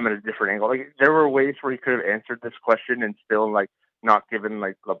come at a different angle. Like, there were ways where he could have answered this question and still not given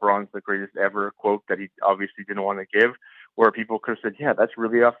LeBron's the greatest ever quote that he obviously didn't want to give, where people could have said, yeah, that's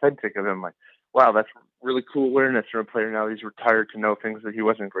really authentic of him. Like, wow, that's really cool awareness from a player now he's retired to know things that he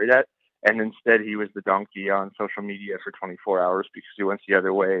wasn't great at. And instead he was the donkey on social media for 24 hours because he went the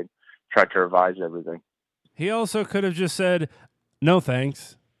other way and tried to revise everything. He also could have just said, no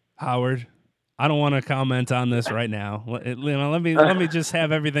thanks, Howard. I don't want to comment on this right now. Let me just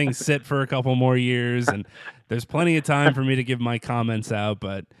have everything sit for a couple more years, and there's plenty of time for me to give my comments out.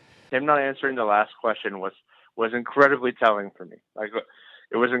 But him not answering the last question was incredibly telling for me.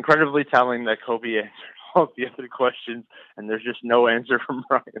 It was incredibly telling that Kobe answered all the other questions, and there's just no answer from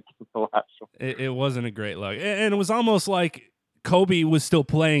Bryant in the last one. It wasn't a great look, and it was almost like Kobe was still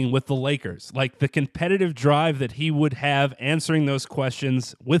playing with the Lakers. Like, the competitive drive that he would have answering those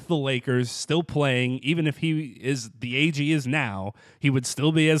questions with the Lakers, still playing, even if he is the age he is now, he would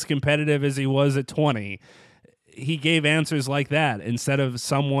still be as competitive as he was at 20. He gave answers like that instead of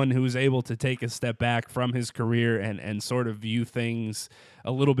someone who was able to take a step back from his career and sort of view things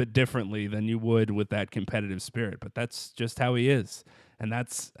a little bit differently than you would with that competitive spirit. But that's just how he is, and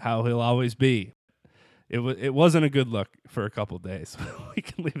that's how he'll always be. It wasn't a good look for a couple of days. We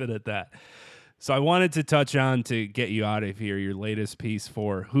can leave it at that. So I wanted to touch on, to get you out of here, your latest piece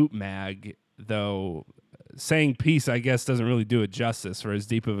for Hoop Mag, though saying piece, I guess, doesn't really do it justice for as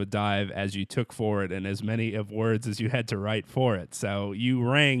deep of a dive as you took for it and as many of words as you had to write for it. So you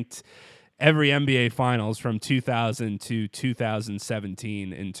ranked every NBA Finals from 2000 to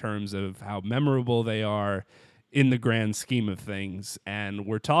 2017 in terms of how memorable they are in the grand scheme of things. And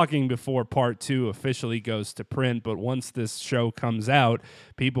we're talking before part 2 officially goes to print, but once this show comes out,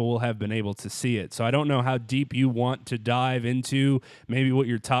 people will have been able to see it. So I don't know how deep you want to dive into maybe what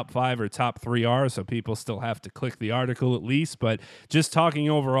your top 5 or top 3 are, so people still have to click the article at least, but just talking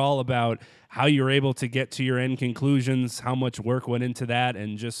overall about how you're able to get to your end conclusions, how much work went into that,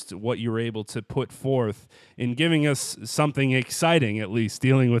 and just what you were able to put forth in giving us something exciting, at least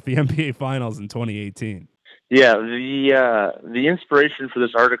dealing with the NBA Finals in 2018. Yeah, the inspiration for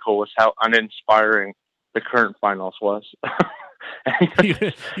this article was how uninspiring the current finals was.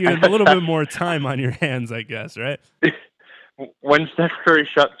 You had a little bit more time on your hands, I guess, right? When Steph Curry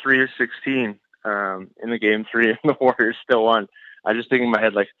shot 3 or 16 in the game 3 and the Warriors still won, I just think in my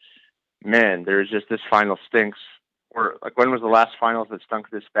head, like, man, there's just this final stinks. Or like, when was the last finals that stunk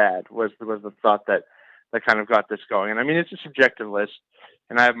this bad? Was the thought that kind of got this going. And I mean, it's a subjective list,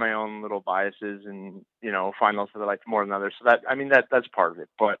 and I have my own little biases and, finals that I like more than others. So that's part of it.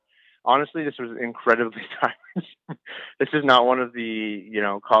 But honestly, this was incredibly tiring. This is not one of the,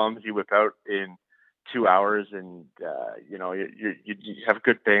 columns you whip out in 2 hours and, you have a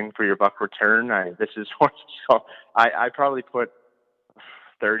good bang for your buck return. This is one. So I probably put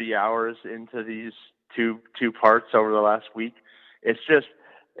 30 hours into these two parts over the last week. It's just,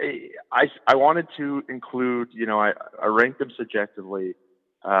 I wanted to include, I ranked them subjectively,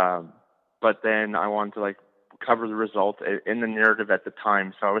 but then I wanted to cover the result in the narrative at the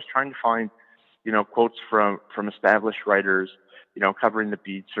time. So I was trying to find, quotes from established writers, covering the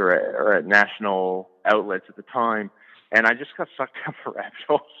beats or at national outlets at the time. And I just got sucked down the rabbit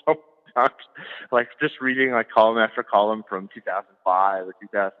hole so much, just reading column after column from 2005 or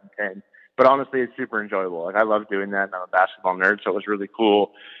 2010. But honestly, it's super enjoyable. I love doing that. And I'm a basketball nerd, so it was really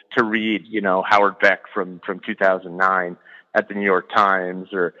cool to read, Howard Beck from 2009 at the New York Times,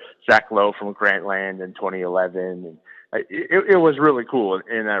 or Zach Lowe from Grantland in 2011. And it was really cool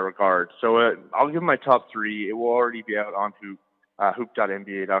in that regard. So I'll give my top 3. It will already be out onto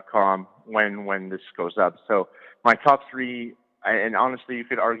hoop.nba.com when this goes up. So my top 3, and honestly, you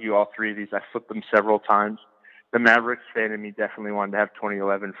could argue all 3 of these. I flipped them several times. The Mavericks fan in me definitely wanted to have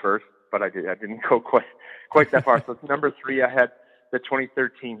 2011 first, but I didn't go quite that far. So number 3, I had the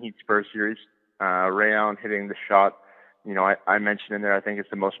 2013 Heat Spurs series. Ray Allen hitting the shot. I mentioned in there, I think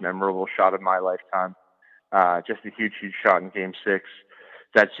it's the most memorable shot of my lifetime. Just a huge shot in Game 6.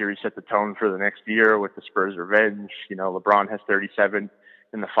 That series set the tone for the next year with the Spurs revenge. LeBron has 37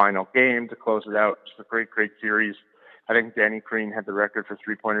 in the final game to close it out. Just a great series. I think Danny Green had the record for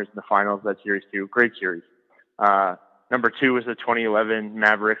 3-pointers in the finals of that series too. Great series. Number 2 is the 2011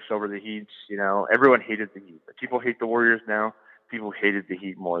 Mavericks over the Heat. Everyone hated the Heat. People hate the Warriors now. People hated the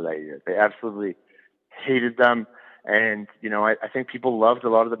Heat more that year. They absolutely hated them. And, I think people loved a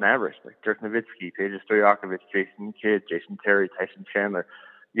lot of the Mavericks, like Dirk Nowitzki, Peja Stojakovic, Jason Kidd, Jason Terry, Tyson Chandler.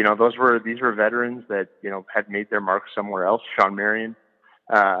 These were veterans that, had made their mark somewhere else, Sean Marion.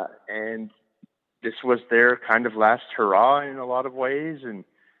 And this was their kind of last hurrah in a lot of ways. And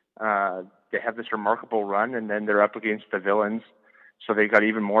they have this remarkable run, and then they're up against the villains. So they got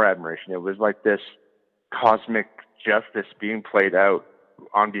even more admiration. It was like this cosmic justice being played out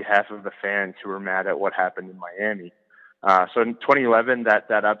on behalf of the fans who were mad at what happened in Miami. So in 2011,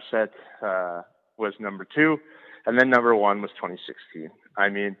 that upset was number 2. And then number 1 was 2016. I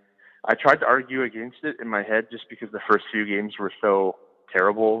mean, I tried to argue against it in my head just because the first few games were so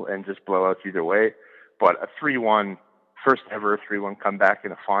terrible and just blowouts either way. But a 3-1, first ever 3-1 comeback in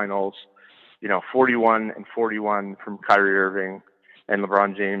the finals, 41 and 41 from Kyrie Irving and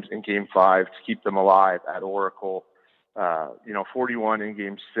LeBron James in Game 5 to keep them alive at Oracle. 41 in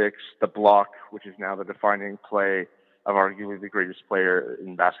Game 6, the block, which is now the defining play of arguably the greatest player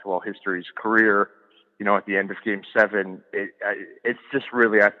in basketball history's career, at the end of Game 7. It's just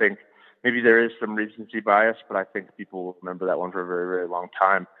really, I think, maybe there is some recency bias, but I think people will remember that one for a very, very long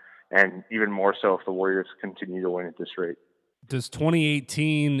time, and even more so if the Warriors continue to win at this rate. Does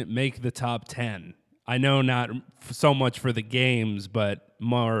 2018 make the top 10? I know not so much for the games, but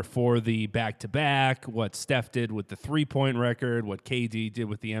more for the back-to-back, what Steph did with the 3-point record, what KD did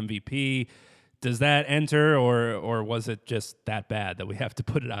with the MVP. Does that enter, or was it just that bad that we have to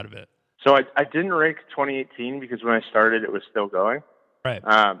put it out of it? So I didn't rank 2018 because when I started, it was still going. Right.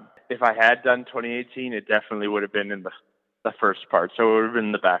 If I had done 2018, it definitely would have been in the first part. So it would have been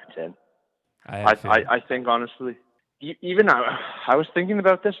in the back 10. I think, honestly, even I was thinking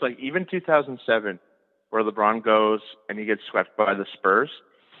about this, even 2007, where LeBron goes and he gets swept by the Spurs.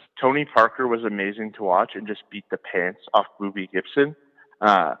 Tony Parker was amazing to watch and just beat the pants off Boobie Gibson.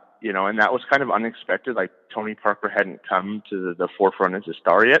 And that was kind of unexpected. Tony Parker hadn't come to the forefront as a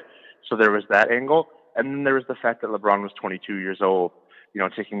star yet. So there was that angle. And then there was the fact that LeBron was 22 years old,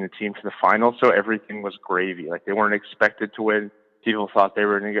 taking the team to the finals. So everything was gravy. Like, they weren't expected to win. People thought they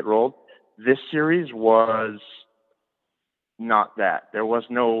were going to get rolled. This series was not that. There was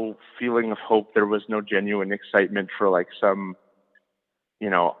no feeling of hope. There was no genuine excitement for like some,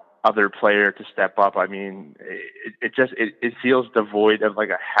 other player to step up. I mean, it feels devoid of like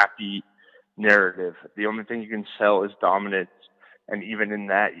a happy narrative. The only thing you can sell is dominance. And even in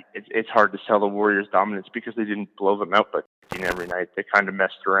that, it's hard to sell the Warriors dominance because they didn't blow them out by 15 every night. They kind of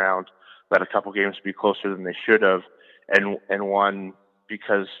messed around, let a couple games be closer than they should have, and won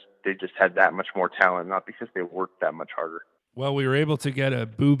because they just had that much more talent, not because they worked that much harder. Well, we were able to get a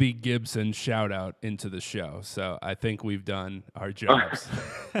Boobie Gibson shout out into the show, so I think we've done our jobs.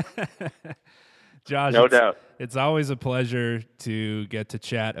 Josh, no doubt. It's always a pleasure to get to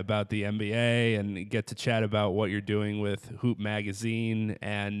chat about the NBA and get to chat about what you're doing with Hoop Magazine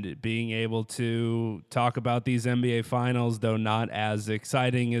and being able to talk about these NBA finals, though not as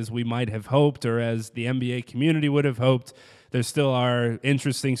exciting as we might have hoped or as the NBA community would have hoped. There still are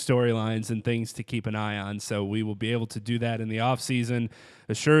interesting storylines and things to keep an eye on, so we will be able to do that in the offseason.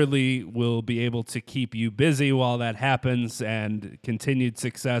 Assuredly, we'll be able to keep you busy while that happens and continued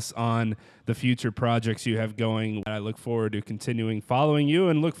success on the future projects you have going. I look forward to continuing following you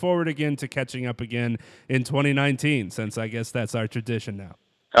and look forward again to catching up again in 2019, since I guess that's our tradition now.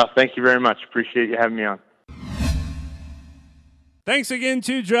 Oh, thank you very much. Appreciate you having me on. Thanks again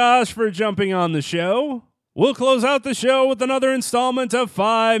to Josh for jumping on the show. We'll close out the show with another installment of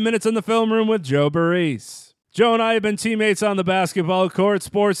 5 Minutes in the Film Room with Joe Burris. Joe and I have been teammates on the basketball court,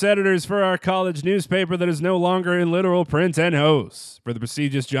 sports editors for our college newspaper that is no longer in literal print, and hosts for the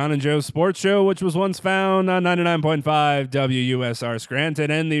prestigious John and Joe Sports Show, which was once found on 99.5 WUSR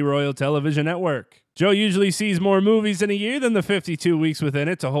Scranton and the Royal Television Network. Joe usually sees more movies in a year than the 52 weeks within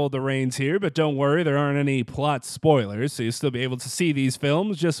it to hold the reins here, but don't worry, there aren't any plot spoilers, so you'll still be able to see these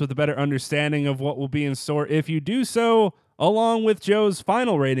films just with a better understanding of what will be in store if you do so, along with Joe's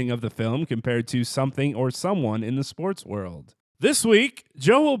final rating of the film compared to something or someone in the sports world. This week,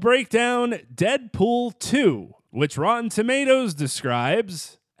 Joe will break down Deadpool 2, which Rotten Tomatoes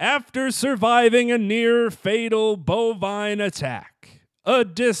describes, after surviving a near-fatal bovine attack, a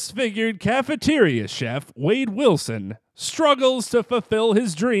disfigured cafeteria chef, Wade Wilson, struggles to fulfill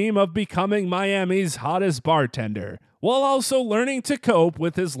his dream of becoming Miami's hottest bartender, while also learning to cope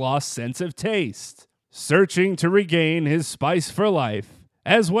with his lost sense of taste. Searching to regain his spice for life,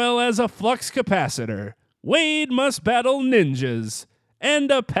 as well as a flux capacitor, Wade must battle ninjas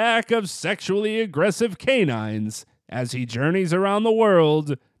and a pack of sexually aggressive canines as he journeys around the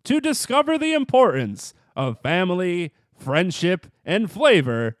world to discover the importance of family, friendship, and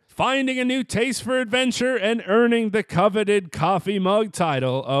flavor, finding a new taste for adventure and earning the coveted coffee mug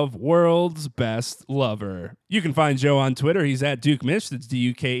title of World's Best Lover. You can find Joe on Twitter. He's at Duke Mitch. That's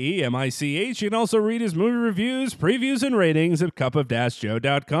DUKEMICH. You can also read his movie reviews, previews, and ratings at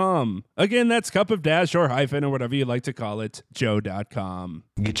cupofjoe.com. Again, that's cupofdash or hyphen or whatever you like to call it, joe.com.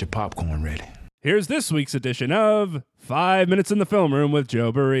 Get your popcorn ready. Here's this week's edition of 5 Minutes in the Film Room with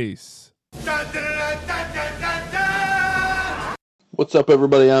Joe Burris. What's up,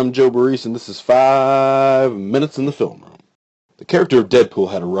 everybody? I'm Joe Burris, and this is 5 Minutes in the Film Room. The character of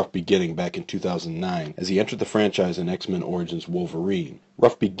Deadpool had a rough beginning back in 2009 as he entered the franchise in X-Men Origins Wolverine.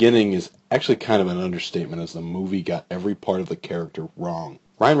 Rough beginning is actually kind of an understatement as the movie got every part of the character wrong.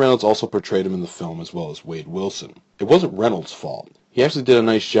 Ryan Reynolds also portrayed him in the film as well as Wade Wilson. It wasn't Reynolds' fault. He actually did a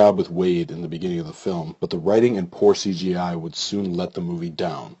nice job with Wade in the beginning of the film, but the writing and poor CGI would soon let the movie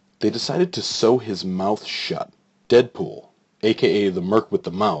down. They decided to sew his mouth shut. Deadpool, a.k.a. the Merc with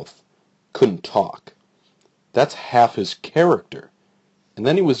the Mouth, couldn't talk. That's half his character. And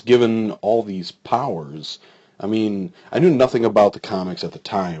then he was given all these powers. I mean, I knew nothing about the comics at the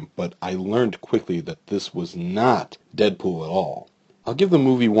time, but I learned quickly that this was not Deadpool at all. I'll give the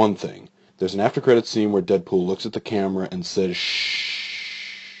movie one thing. There's an after-credits scene where Deadpool looks at the camera and says,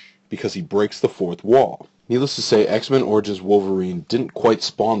 shh, because he breaks the fourth wall. Needless to say, X-Men Origins Wolverine didn't quite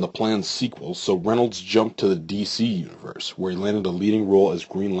spawn the planned sequel, so Reynolds jumped to the DC universe, where he landed a leading role as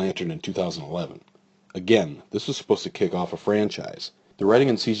Green Lantern in 2011. Again, this was supposed to kick off a franchise. The writing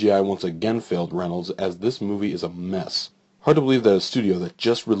and CGI once again failed Reynolds, as this movie is a mess. Hard to believe that a studio that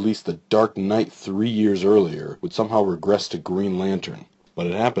just released The Dark Knight 3 years earlier would somehow regress to Green Lantern. But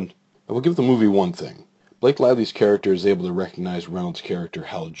it happened. I will give the movie one thing. Blake Lively's character is able to recognize Reynolds' character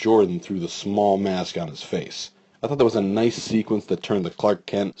Hal Jordan through the small mask on his face. I thought that was a nice sequence that turned the Clark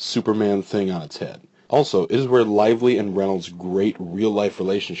Kent Superman thing on its head. Also, it is where Lively and Reynolds' great real-life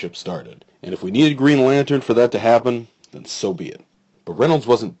relationship started. And if we needed Green Lantern for that to happen, then so be it. But Reynolds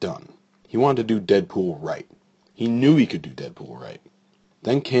wasn't done. He wanted to do Deadpool right. He knew he could do Deadpool right.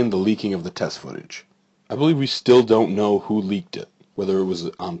 Then came the leaking of the test footage. I believe we still don't know who leaked it. Whether it was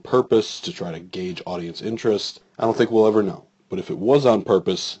on purpose to try to gauge audience interest, I don't think we'll ever know. But if it was on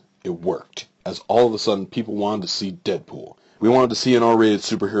purpose, it worked. As all of a sudden people wanted to see Deadpool. We wanted to see an R-rated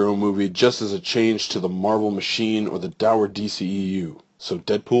superhero movie just as a change to the Marvel machine or the dour DCEU. So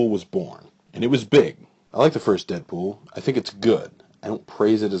Deadpool was born. And it was big. I like the first Deadpool. I think it's good. I don't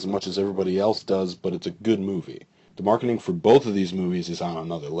praise it as much as everybody else does, but it's a good movie. The marketing for both of these movies is on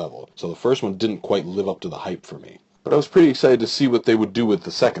another level, so the first one didn't quite live up to the hype for me. But I was pretty excited to see what they would do with the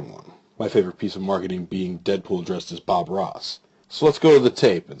second one. My favorite piece of marketing being Deadpool dressed as Bob Ross. So let's go to the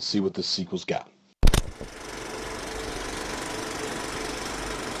tape and see what this sequel's got.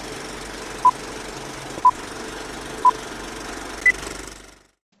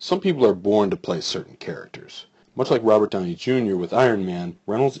 Some people are born to play certain characters. Much like Robert Downey Jr. with Iron Man,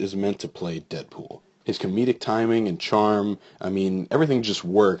 Reynolds is meant to play Deadpool. His comedic timing and charm, everything just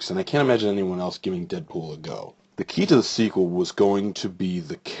works, and I can't imagine anyone else giving Deadpool a go. The key to the sequel was going to be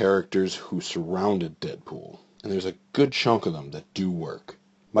the characters who surrounded Deadpool, and there's a good chunk of them that do work.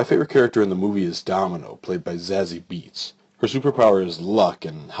 My favorite character in the movie is Domino, played by Zazie Beetz. Her superpower is luck,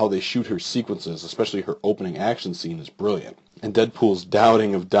 and how they shoot her sequences, especially her opening action scene, is brilliant. And Deadpool's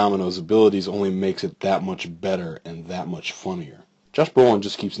doubting of Domino's abilities only makes it that much better and that much funnier. Josh Brolin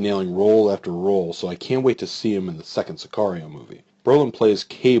just keeps nailing role after role, so I can't wait to see him in the second Sicario movie. Brolin plays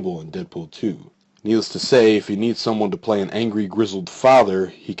Cable in Deadpool 2. Needless to say, if he needs someone to play an angry, grizzled father,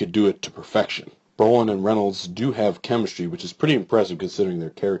 he could do it to perfection. Brolin and Reynolds do have chemistry, which is pretty impressive considering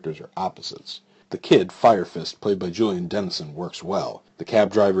their characters are opposites. The kid, Fire Fist, played by Julian Dennison, works well. The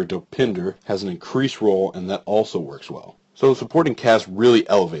cab driver, Dopinder, has an increased role, and that also works well. So the supporting cast really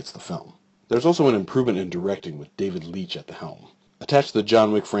elevates the film. There's also an improvement in directing with David Leitch at the helm. Attached to the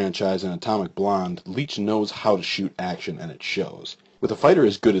John Wick franchise and Atomic Blonde, Leitch knows how to shoot action, and it shows. With a fighter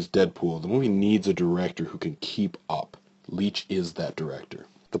as good as Deadpool, the movie needs a director who can keep up. Leitch is that director.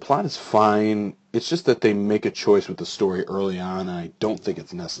 The plot is fine, it's just that they make a choice with the story early on, and I don't think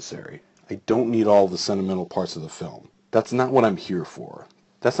it's necessary. I don't need all the sentimental parts of the film. That's not what I'm here for.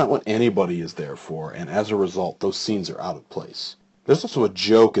 That's not what anybody is there for, and as a result, those scenes are out of place. There's also a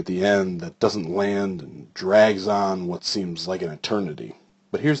joke at the end that doesn't land and drags on what seems like an eternity.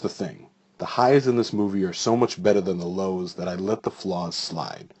 But here's the thing. The highs in this movie are so much better than the lows that I let the flaws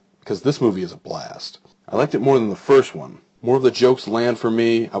slide. Because this movie is a blast. I liked it more than the first one. More of the jokes land for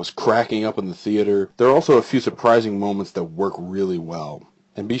me. I was cracking up in the theater. There are also a few surprising moments that work really well.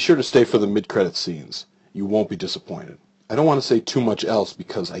 And be sure to stay for the mid-credit scenes. You won't be disappointed. I don't want to say too much else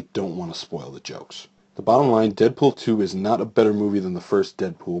because I don't want to spoil the jokes. The bottom line, Deadpool 2 is not a better movie than the first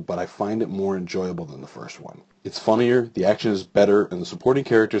Deadpool, but I find it more enjoyable than the first one. It's funnier, the action is better, and the supporting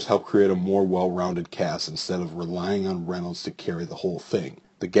characters help create a more well-rounded cast instead of relying on Reynolds to carry the whole thing.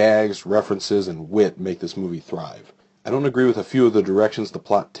 The gags, references, and wit make this movie thrive. I don't agree with a few of the directions the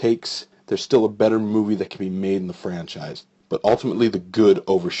plot takes. There's still a better movie that can be made in the franchise, but ultimately the good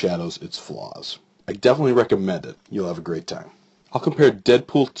overshadows its flaws. I definitely recommend it. You'll have a great time. I'll compare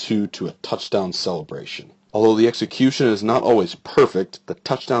Deadpool 2 to a touchdown celebration. Although the execution is not always perfect, the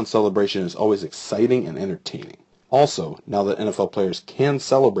touchdown celebration is always exciting and entertaining. Also, now that NFL players can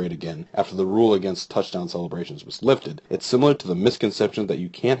celebrate again after the rule against touchdown celebrations was lifted, it's similar to the misconception that you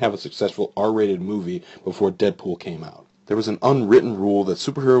can't have a successful R-rated movie before Deadpool came out. There was an unwritten rule that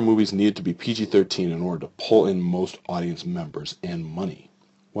superhero movies needed to be PG-13 in order to pull in most audience members and money.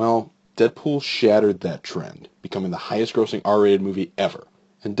 Well, Deadpool shattered that trend, becoming the highest grossing R-rated movie ever.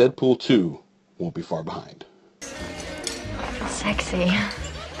 And Deadpool 2 won't be far behind. Sexy.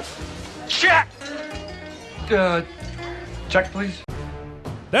 Check! Check, please.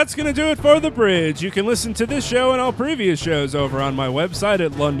 That's going to do it for The Bridge. You can listen to this show and all previous shows over on my website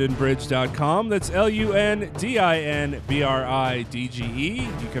at londonbridge.com. That's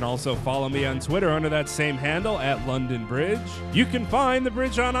LUNDINBRIDGE. You can also follow me on Twitter under that same handle at LondonBridge. You can find The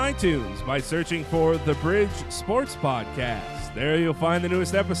Bridge on iTunes by searching for The Bridge Sports Podcast. There you'll find the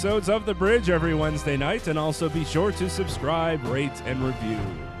newest episodes of The Bridge every Wednesday night, and also be sure to subscribe, rate, and review.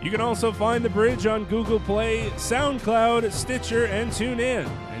 You can also find The Bridge on Google Play, SoundCloud, Stitcher, and TuneIn,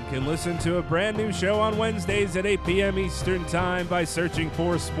 and can listen to a brand new show on Wednesdays at 8 p.m. Eastern Time by searching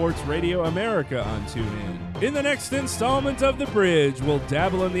for Sports Radio America on TuneIn. In the next installment of The Bridge, we'll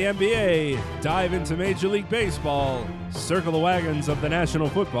dabble in the NBA, dive into Major League Baseball, circle the wagons of the National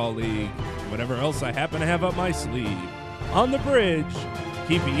Football League, whatever else I happen to have up my sleeve. On The Bridge,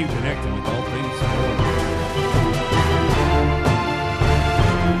 keeping you connected with all things sports.